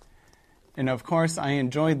 And of course, I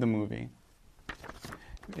enjoyed the movie.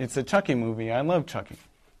 It's a Chucky movie. I love Chucky.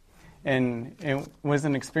 And it was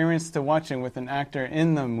an experience to watch it with an actor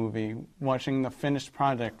in the movie, watching the finished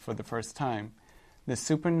product for the first time. The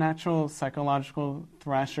supernatural psychological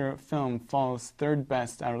thrasher film falls third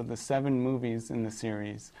best out of the 7 movies in the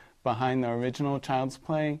series, behind the original Child's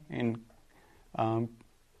Play and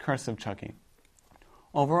Curse of Chucky.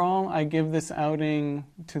 Overall, I give this outing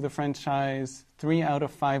to the franchise 3 out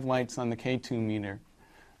of 5 lights on the K2 meter,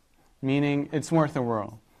 meaning it's worth a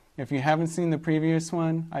whirl. If you haven't seen the previous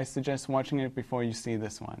one, I suggest watching it before you see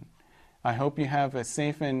this one. I hope you have a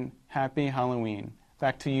safe and happy Halloween.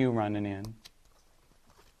 Back to you, Ron and Ann.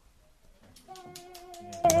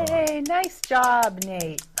 Hey, nice job,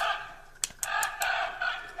 Nate.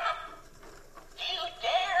 Do you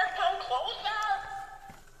dare come closer?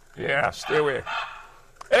 Yeah, stay away.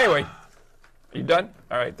 Anyway, are you done?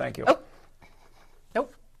 All right, thank you. Oh.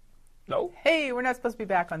 Nope. No? Hey, we're not supposed to be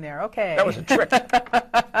back on there. Okay. That was a trick.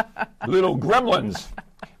 Little gremlins.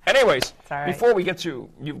 Anyways, all right. Before we get to,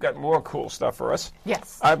 you've got more cool stuff for us.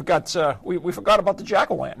 Yes. I've got, we forgot about the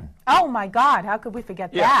jack-o'-lantern. Oh, my God. How could we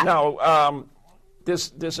forget Yeah, that? no,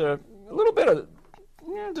 there's a little bit of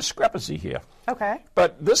discrepancy here. Okay.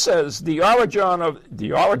 But this says the origin,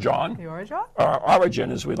 The origin?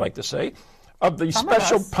 origin, as we like to say, of the Some of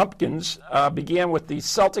special us. pumpkins began with the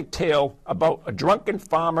Celtic tale about a drunken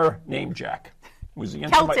farmer named Jack. Was he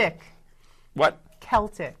into Celtic. What?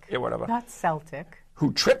 Celtic. Yeah, whatever. Not Celtic.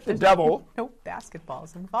 Who tricked the devil. No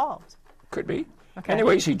basketballs involved. Could be. Okay.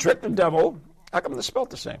 Anyways, he tricked the devil. How come they're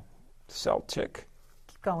spelled the same? Celtic.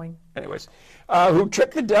 Keep going. Anyways, who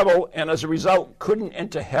tricked the devil and as a result couldn't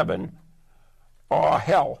enter heaven or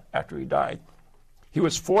hell after he died. He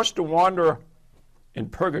was forced to wander in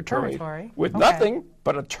purgatory, with Okay. nothing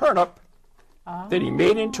but a turnip that he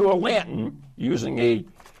made into a lantern using a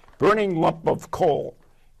burning lump of coal.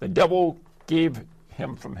 The devil gave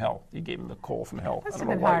him from hell. He gave him the coal from hell. Must I have don't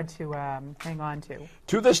been know why. hard to hang on to.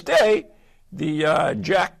 To this day, the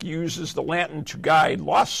Jack uses the lantern to guide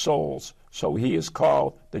lost souls, so he is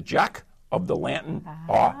called the Jack of the Lantern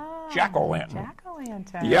or Jack-o'-lantern.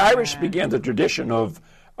 Jack-o'-lantern. The Irish began the tradition of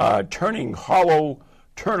turning hollow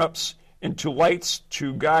turnips into lights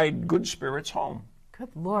to guide good spirits home. Good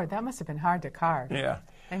Lord, that must have been hard to carve. Yeah.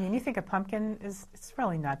 I mean, you think a pumpkin it's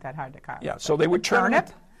really not that hard to carve. Yeah, so they would turn Turnip?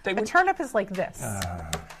 They A would, turnip is like this,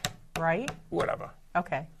 right? whatever.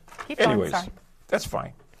 Okay. Keep going, Anyways, sorry. that's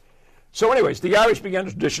fine. So anyways, the Irish began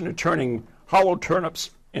the tradition of turning hollow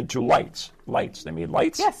turnips into lights. Lights, they made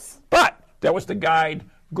lights. Yes. But that was to guide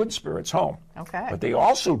good spirits home. Okay. But they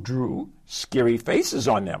also drew scary faces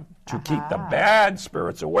on them to keep the bad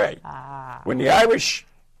spirits away. When the Irish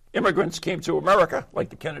immigrants came to America, like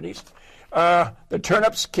the Kennedys, the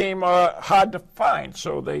turnips came hard to find,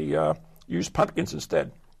 so they used pumpkins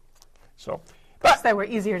instead. So, but They were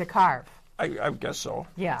easier to carve. I guess so.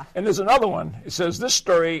 Yeah. And there's another one. It says this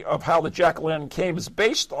story of how the jack-o'-lantern came is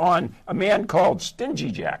based on a man called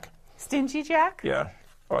Stingy Jack. Stingy Jack? Yeah,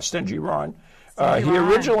 or Stingy Ron. Stingy He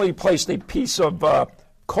Ron. originally placed a piece of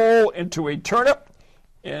coal into a turnip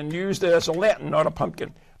and used it as a lantern, not a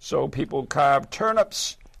pumpkin. So people carved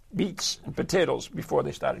turnips, beets, and potatoes before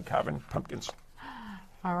they started carving pumpkins.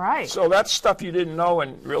 All right. So that's stuff you didn't know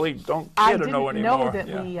and really don't care to know anymore. I didn't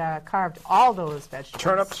know that Yeah. we carved all those vegetables.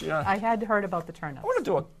 Turnips, yeah. I had heard about the turnips. I want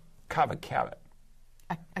to carve a carrot.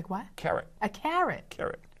 A what? Carrot. A carrot.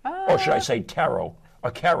 Carrot. Or should I say taro?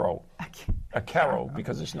 A caro. A A caro,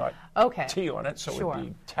 because it's not Okay. T on it, so Sure. it'd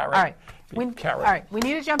be tarot. All right. Carrot. All right. We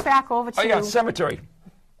need to jump back over to Oh, yeah, cemetery.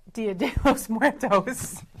 Dia de los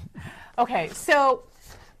Muertos. Okay, so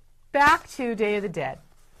back to Day of the Dead.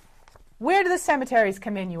 Where do the cemeteries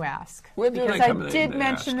come in, you ask? Where do they because come in, I did they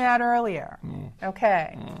mention ask? that earlier.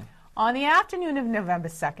 Okay. On the afternoon of November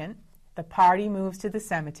 2nd, the party moves to the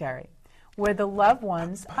cemetery, where the loved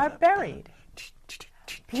ones are buried.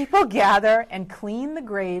 People gather and clean the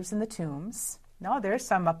graves and the tombs. No, there's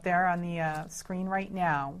some up there on the screen right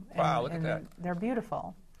now. Wow, look at and that. They're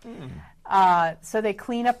beautiful. So they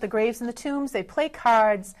clean up the graves and the tombs, they play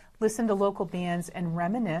cards, listen to local bands, and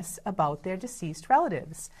reminisce about their deceased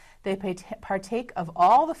relatives. They partake of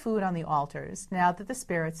all the food on the altars now that the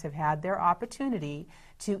spirits have had their opportunity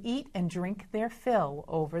to eat and drink their fill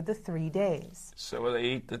over the 3 days. So will they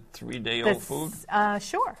eat the 3-day-old food?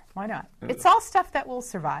 Sure, why not? It's all stuff that will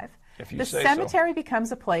survive. If you The say so. cemetery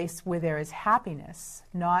becomes a place where there is happiness,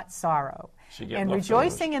 not sorrow, So you get and leftovers.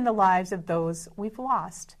 rejoicing in the lives of those we've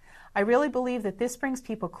lost. I really believe that this brings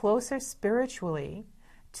people closer spiritually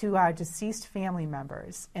to our deceased family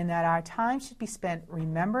members, and that our time should be spent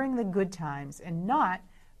remembering the good times and not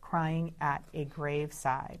crying at a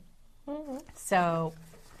graveside. So,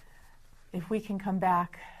 if we can come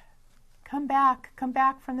back from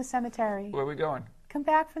the cemetery. Where are we going? Come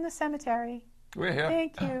back from the cemetery. We're here.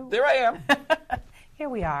 Thank you. There I am. Here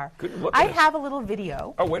we are. Couldn't look at I us. have a little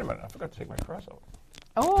video. Oh, wait a minute. I forgot to take my cross out.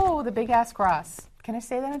 Oh, the big ass cross. Can I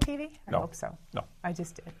say that on TV? I No. hope so. No. I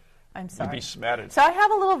just did. I'm You'd sorry. be smattered. So I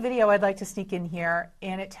have a little video I'd like to sneak in here,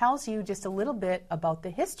 and it tells you just a little bit about the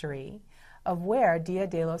history of where Dia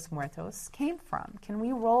de los Muertos came from. Can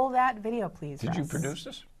we roll that video, please, Did you Russ? produce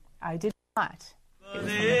this? I did not. It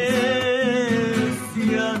was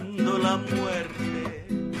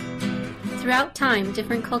Throughout time,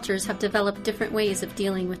 different cultures have developed different ways of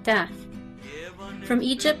dealing with death. From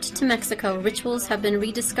Egypt to Mexico, rituals have been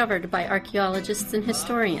rediscovered by archaeologists and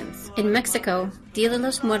historians. In Mexico, Dia de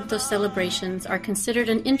los Muertos celebrations are considered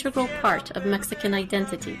an integral part of Mexican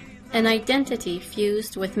identity, an identity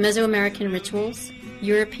fused with Mesoamerican rituals,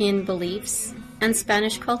 European beliefs, and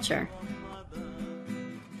Spanish culture.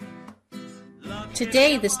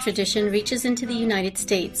 Today, this tradition reaches into the United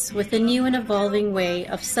States with a new and evolving way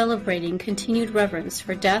of celebrating continued reverence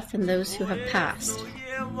for death and those who have passed.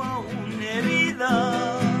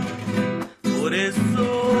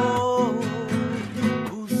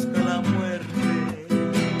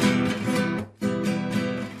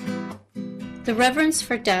 The reverence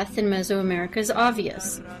for death in Mesoamerica is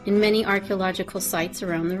obvious in many archaeological sites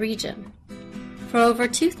around the region. For over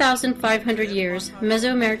 2,500 years,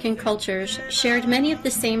 Mesoamerican cultures shared many of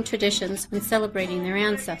the same traditions when celebrating their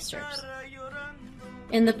ancestors.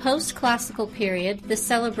 In the post-classical period, this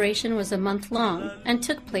celebration was a month long and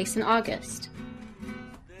took place in August.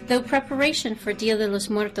 Though preparation for Dia de los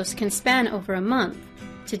Muertos can span over a month,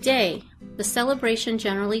 today, the celebration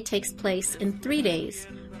generally takes place in 3 days,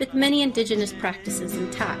 with many indigenous practices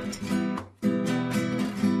intact. Y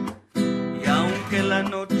aunque la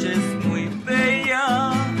noche es muy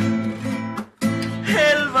bella,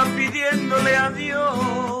 él va pidiéndole a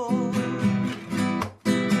Dios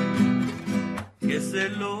que se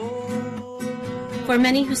lo... For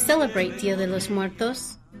many who celebrate Dia de los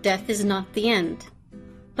Muertos, death is not the end,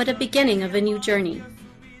 but a beginning of a new journey,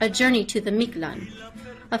 a journey to the Mictlan,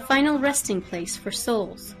 a final resting place for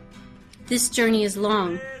souls. This journey is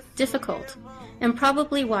long, difficult, and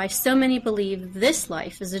probably why so many believe this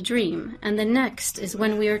life is a dream and the next is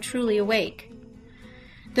when we are truly awake.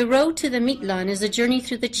 The road to the Mictlan is a journey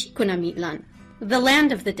through the Chikuna Mictlan, the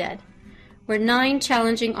land of the dead, where 9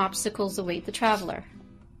 challenging obstacles await the traveler.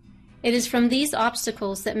 It is from these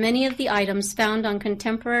obstacles that many of the items found on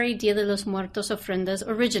contemporary Dia de los Muertos ofrendas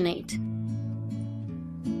originate.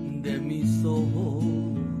 De mis ojos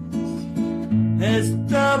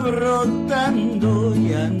está brotando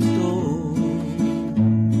llanto.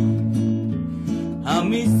 A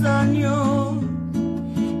mis años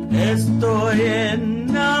estoy enamorada.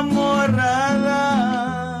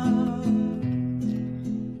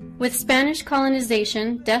 With Spanish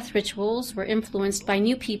colonization, death rituals were influenced by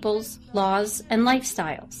new peoples, laws, and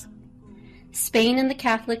lifestyles. Spain and the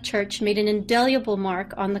Catholic Church made an indelible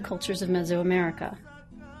mark on the cultures of Mesoamerica.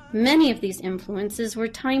 Many of these influences were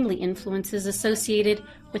timely influences associated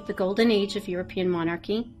with the golden age of European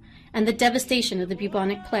monarchy and the devastation of the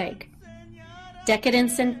bubonic plague.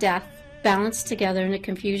 Decadence and death balanced together in a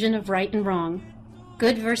confusion of right and wrong,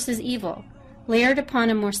 good versus evil, layered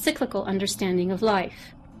upon a more cyclical understanding of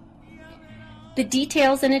life. The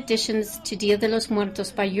details and additions to Dia de los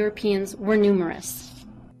Muertos by Europeans were numerous.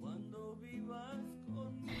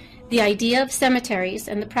 The idea of cemeteries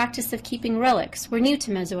and the practice of keeping relics were new to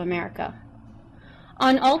Mesoamerica.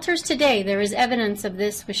 On altars today, there is evidence of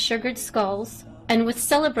this with sugared skulls and with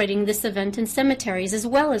celebrating this event in cemeteries as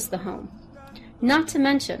well as the home, not to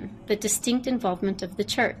mention the distinct involvement of the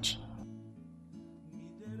church.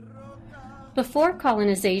 Before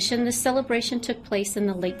colonization, the celebration took place in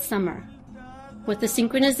the late summer. With the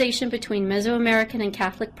synchronization between Mesoamerican and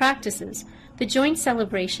Catholic practices, the joint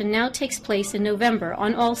celebration now takes place in November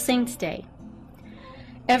on All Saints' Day.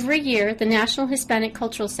 Every year, the National Hispanic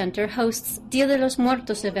Cultural Center hosts Dia de los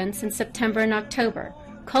Muertos events in September and October,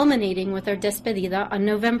 culminating with our despedida on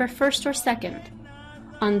November 1st or 2nd.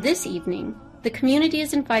 On this evening, the community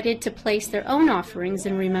is invited to place their own offerings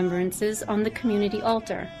and remembrances on the community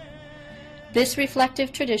altar. This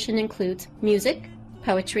reflective tradition includes music,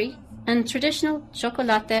 poetry, and traditional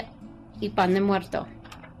chocolate y pan de muerto.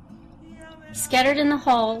 Scattered in the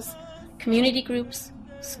halls, community groups,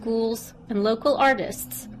 schools, and local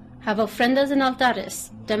artists have ofrendas and altares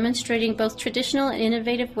demonstrating both traditional and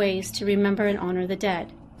innovative ways to remember and honor the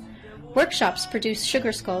dead. Workshops produce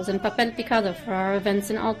sugar skulls and papel picado for our events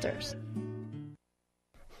and altars.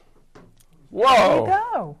 Whoa! There you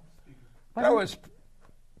go. That was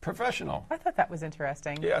professional. I thought that was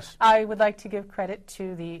interesting. Yes. I would like to give credit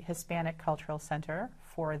to the Hispanic Cultural Center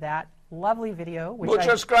for that lovely video.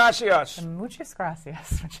 Muchas gracias. Muchas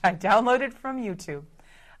gracias, which I downloaded from YouTube.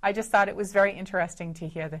 I just thought it was very interesting to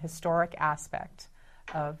hear the historic aspect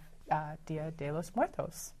of Dia de los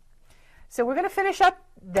Muertos. So we're going to finish up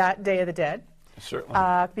that Day of the Dead.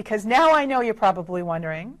 Certainly. Because now I know you're probably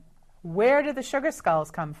wondering, where did the sugar skulls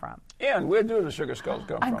come from? And where do the sugar skulls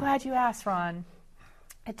come from? I'm glad you asked, Ron.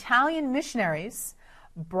 Italian missionaries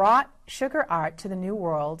brought sugar art to the New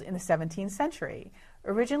World in the 17th century.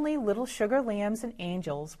 Originally, little sugar lambs and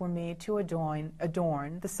angels were made to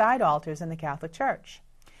adorn the side altars in the Catholic Church.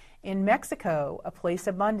 In Mexico, a place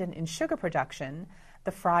abundant in sugar production,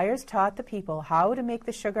 the friars taught the people how to make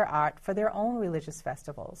the sugar art for their own religious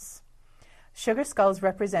festivals. Sugar skulls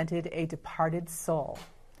represented a departed soul,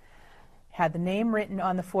 had the name written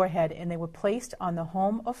on the forehead, and they were placed on the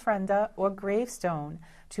home ofrenda or gravestone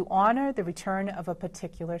to honor the return of a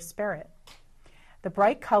particular spirit. The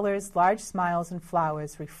bright colors, large smiles, and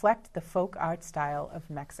flowers reflect the folk art style of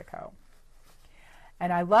Mexico.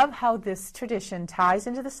 And I love how this tradition ties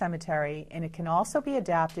into the cemetery, and it can also be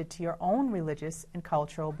adapted to your own religious and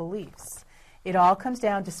cultural beliefs. It all comes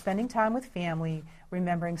down to spending time with family,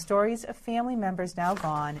 remembering stories of family members now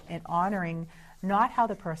gone, and honoring not how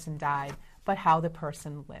the person died, but how the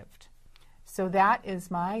person lived. So that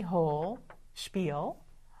is my whole spiel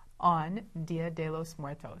on Dia de los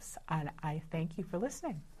Muertos, and I thank you for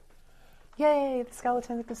listening. Yay, the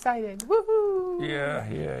skeletons are excited. Woohoo!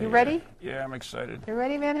 Yeah. You ready? Yeah, I'm excited. You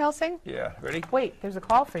ready, Van Helsing? Yeah, ready? Wait, there's a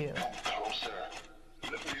call for you. Closer.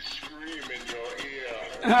 Let me scream in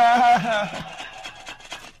your ear.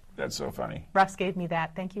 That's so funny. Russ gave me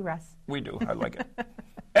that. Thank you, Russ. We do. I like it.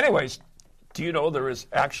 Anyways, do you know there is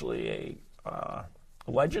actually a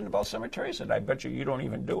legend about cemeteries? And I bet you don't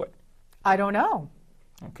even do it. I don't know.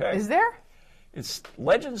 Okay. Is there?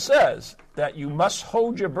 Legend says that you must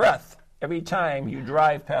hold your breath every time you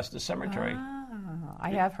drive past the cemetery. I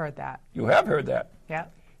have heard that. You have heard that. Yeah.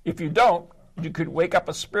 If you don't, you could wake up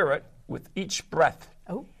a spirit with each breath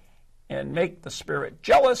and make the spirit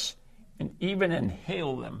jealous and even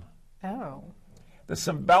inhale them. Oh. The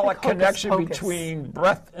symbolic Like hocus connection pocus. between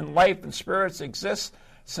breath and life and spirits exists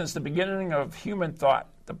since the beginning of human thought.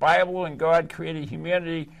 The Bible and God created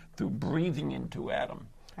humanity through breathing into Adam.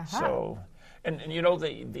 So, and you know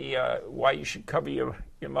the why you should cover your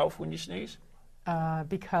mouth when you sneeze?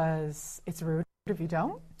 Because it's rude if you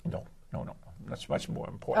don't? No. That's much more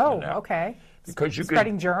important than that. Oh, okay. Because you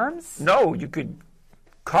Spreading could, germs? No, you could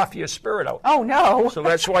cough your spirit out. Oh, no. So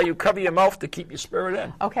that's why you cover your mouth to keep your spirit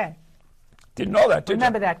in. Okay. Didn't know that, did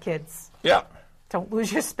Remember that, kids. you? Yeah. Don't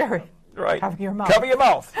lose your spirit. Right. Cover your mouth. Cover your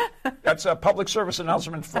mouth. That's a public service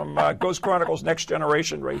announcement from Ghost Chronicles Next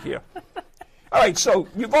Generation right here. All right, so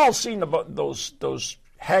you've all seen about those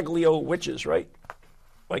Haglio witches, right?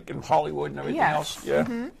 Like in Hollywood and everything else. Yeah.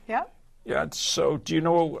 Mm-hmm. Yeah. Yeah. So do you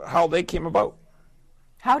know how they came about?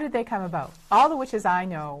 How did they come about? All the witches I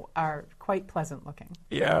know are quite pleasant looking.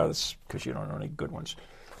 Yeah, that's because you don't know any good ones.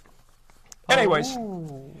 Anyways,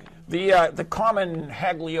 the common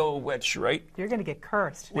Haglio witch, right? You're going to get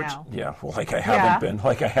cursed now. Yeah, well, like I haven't been.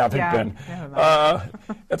 Never mind.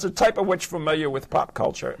 It's a type of witch familiar with pop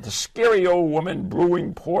culture. The scary old woman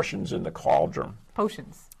brewing potions in the cauldron.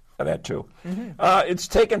 Potions. That too. It's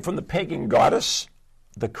taken from the pagan goddess,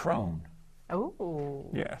 the crone. Oh.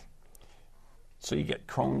 Yeah. So you get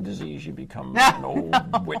Crohn's disease, you become an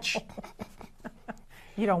old witch.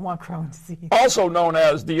 You don't want Crohn's disease. Also known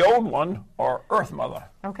as the Old One or Earth Mother.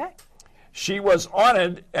 Okay. She was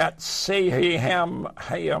honored at Samhain.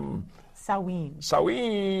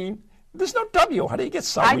 Samhain. There's no W. How do you get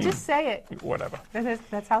Samhain? I just say it. Whatever.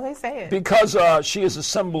 That's how they say it. Because she is a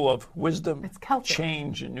symbol of wisdom, It's Celtic.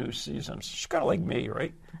 change, and new seasons. She's kind of like me,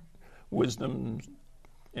 right? Wisdom.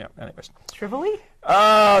 Yeah, anyways. Shrivelly?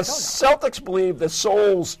 Celtics believe that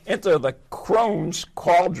souls enter the crone's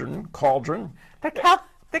cauldron. The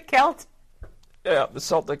Celt. Yeah, the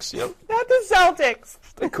Celtics, yeah. Not the Celtics.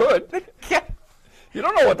 They could. You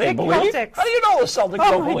don't know what they The believe. Celtics. How do you know the Celtics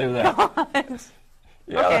don't believe that? God.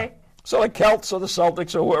 Yeah. Okay. So the Celts or the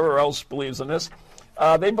Celtics or whoever else believes in this,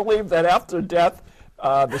 they believe that after death,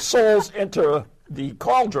 the souls enter the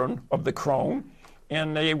cauldron of the crone,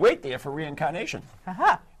 and they wait there for reincarnation.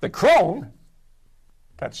 The crone,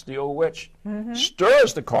 that's the old witch,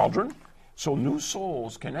 stirs the cauldron so new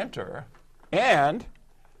souls can enter and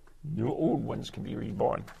new old ones can be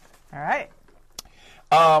reborn. All right.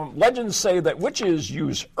 Legends say that witches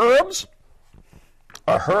use herbs,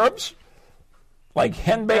 like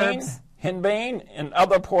henbane and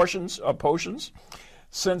other potions,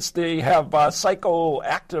 since they have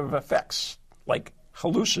psychoactive effects, like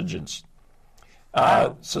hallucinogens.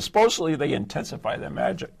 So supposedly they intensify their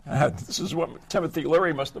magic. This is what Timothy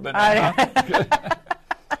Leary must have been.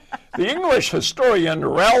 The English historian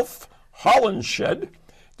Ralph Holinshed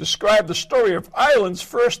described the story of Ireland's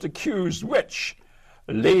first accused witch,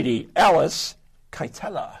 Lady Alice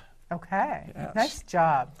Kytella. Okay. Yes. Nice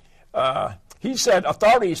job. He said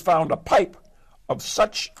authorities found a pipe with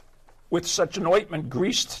such an ointment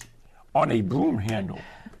greased on a broom handle.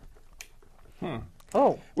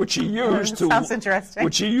 Oh. Which he used Sounds interesting.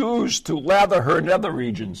 Which he used to lather her nether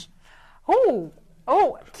regions. Oh.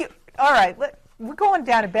 Cute. All right. We're going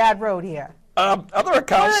down a bad road here. Other accounts.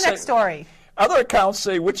 Go to the next story. Other accounts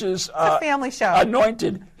say witches a family show.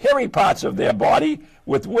 Anointed hairy parts of their body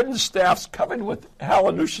with wooden staffs covered with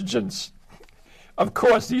hallucinogens. Of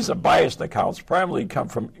course, these are biased accounts, primarily come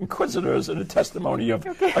from inquisitors and the testimony of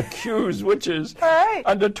accused witches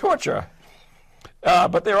under torture.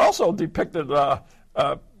 But they're also depicted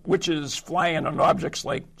witches flying on objects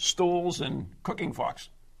like stools and cooking forks.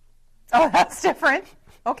 Oh, that's different.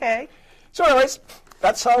 Okay. So, anyways,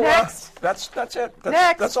 that's how. Next. That's it.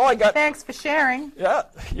 Next. That's all I got. Thanks for sharing. Yeah.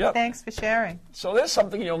 Thanks for sharing. So there's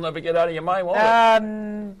something you'll never get out of your mind, won't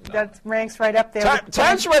it? That ranks right up there. with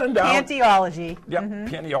Time's running down. Pantheology. Yep,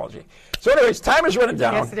 pantheology. So anyways, time is running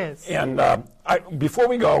down. Yes, it is. And Before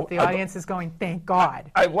we go, The audience is going, thank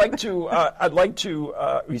God. I'd like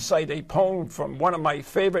to recite a poem from one of my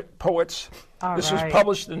favorite poets. This was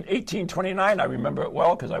published in 1829. I remember it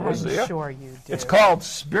well because I was there. I'm sure you do. It's called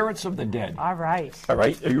 "Spirits of the Dead." All right. All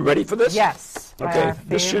right. Are you ready for this? Yes. Okay. Our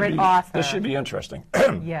favorite author. This should be interesting.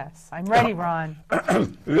 Yes, I'm ready, Ron.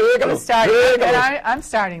 Let's start. I'm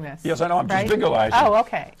starting this. Yes, I know. I'm right? just visualizing. Oh,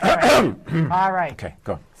 okay. All right. All right. Okay,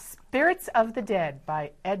 go. Spirits of the Dead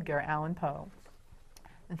by Edgar Allan Poe.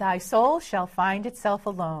 Thy soul shall find itself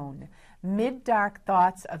alone, mid dark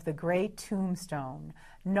thoughts of the gray tombstone,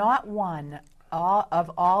 not one of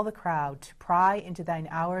all the crowd to pry into thine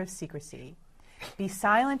hour of secrecy. Be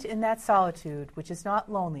silent in that solitude which is not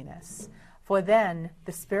loneliness, for then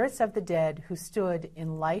the spirits of the dead who stood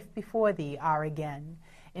in life before thee are again,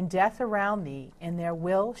 in death around thee, and their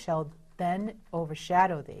will shall then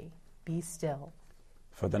overshadow thee. Be still.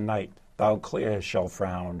 For the night thou clear shall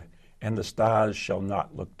frown, and the stars shall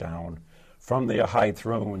not look down from their high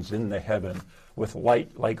thrones in the heaven, with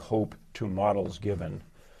light like hope to mortals given.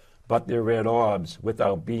 But their red orbs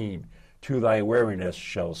without beam to thy weariness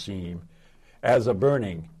shall seem, as a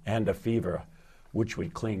burning and a fever, which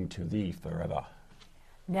would cling to thee forever.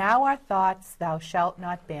 Now our thoughts thou shalt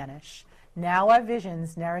not banish, now our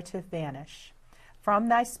visions narrative vanish. From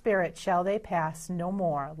thy spirit shall they pass no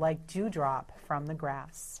more, like dewdrop from the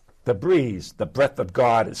grass. The breeze, the breath of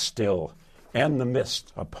God is still, and the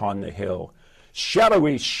mist upon the hill,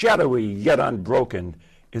 shadowy, shadowy, yet unbroken,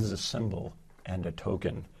 is a symbol and a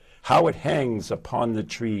token. How it hangs upon the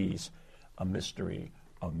trees, a mystery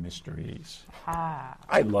of mysteries. Ah.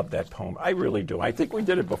 I love that poem. I really do. I think we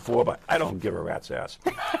did it before, but I don't give a rat's ass.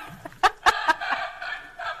 Don't be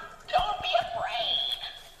afraid.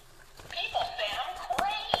 People say I'm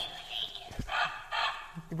crazy.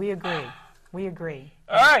 We agree. We agree.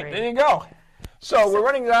 All right, there you go. So we're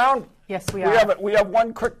running down. Yes, we are. We have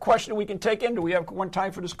one quick question we can take in. Do we have one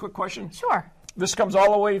time for this quick question? Sure. This comes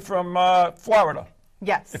all the way from Florida.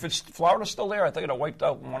 Yes. If it's Florida's still there, I think it wiped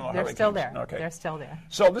out one of the hurricanes. They're still there. Okay. They're still there.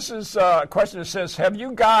 So this is a question that says, have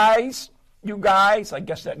you guys, I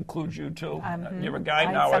guess that includes you too. You're a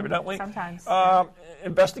guy now, evidently. Sometimes.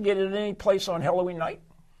 Investigated any place on Halloween night?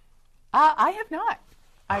 I have not.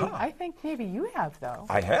 I think maybe you have, though.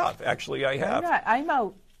 I have. Actually, I have. I'm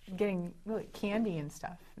out getting candy and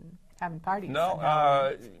stuff and having parties.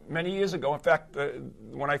 No, many years ago. In fact,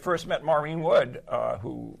 when I first met Maureen Wood,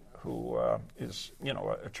 who is,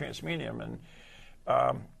 a trans medium,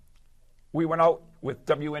 and we went out with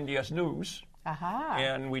WNDS News,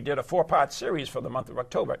 and we did a 4-part series for the month of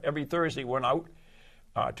October. Every Thursday, we went out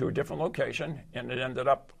to a different location, and it ended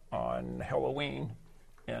up on Halloween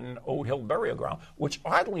in Old Hill Burial Ground, which,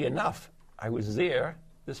 oddly enough, I was there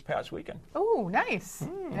this past weekend. Oh, nice.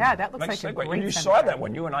 Yeah, that looks like a great And you cemetery. saw that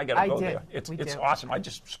when you and I got to go did. there. It's did. awesome. I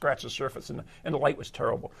just scratched the surface, and the light was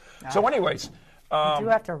terrible. So anyways... we do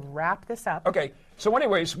have to wrap this up. Okay. So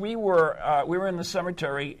anyways, we were in the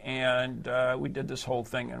cemetery, and we did this whole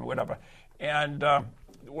thing and whatever. And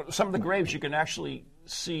some of the graves, you can actually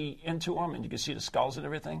see into them, and you can see the skulls and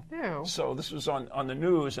everything. Ew. So this was on the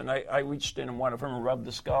news, and I reached in one of them and rubbed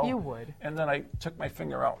the skull. You would. And then I took my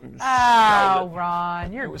finger out and Oh, smelled it.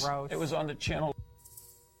 Ron, you're gross. It was on the channel.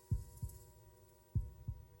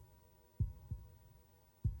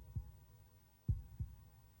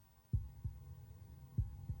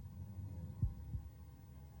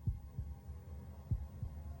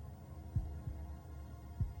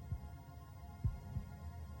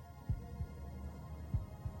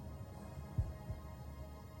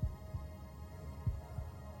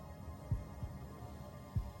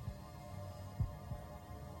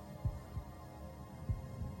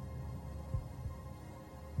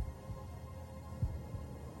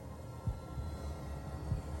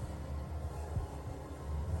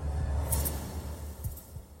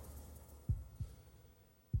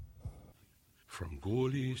 From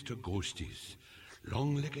goalies to ghosties,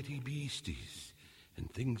 long-leggedy beasties,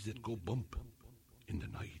 and things that go bump in the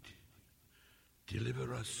night.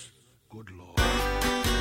 Deliver us, good Lord.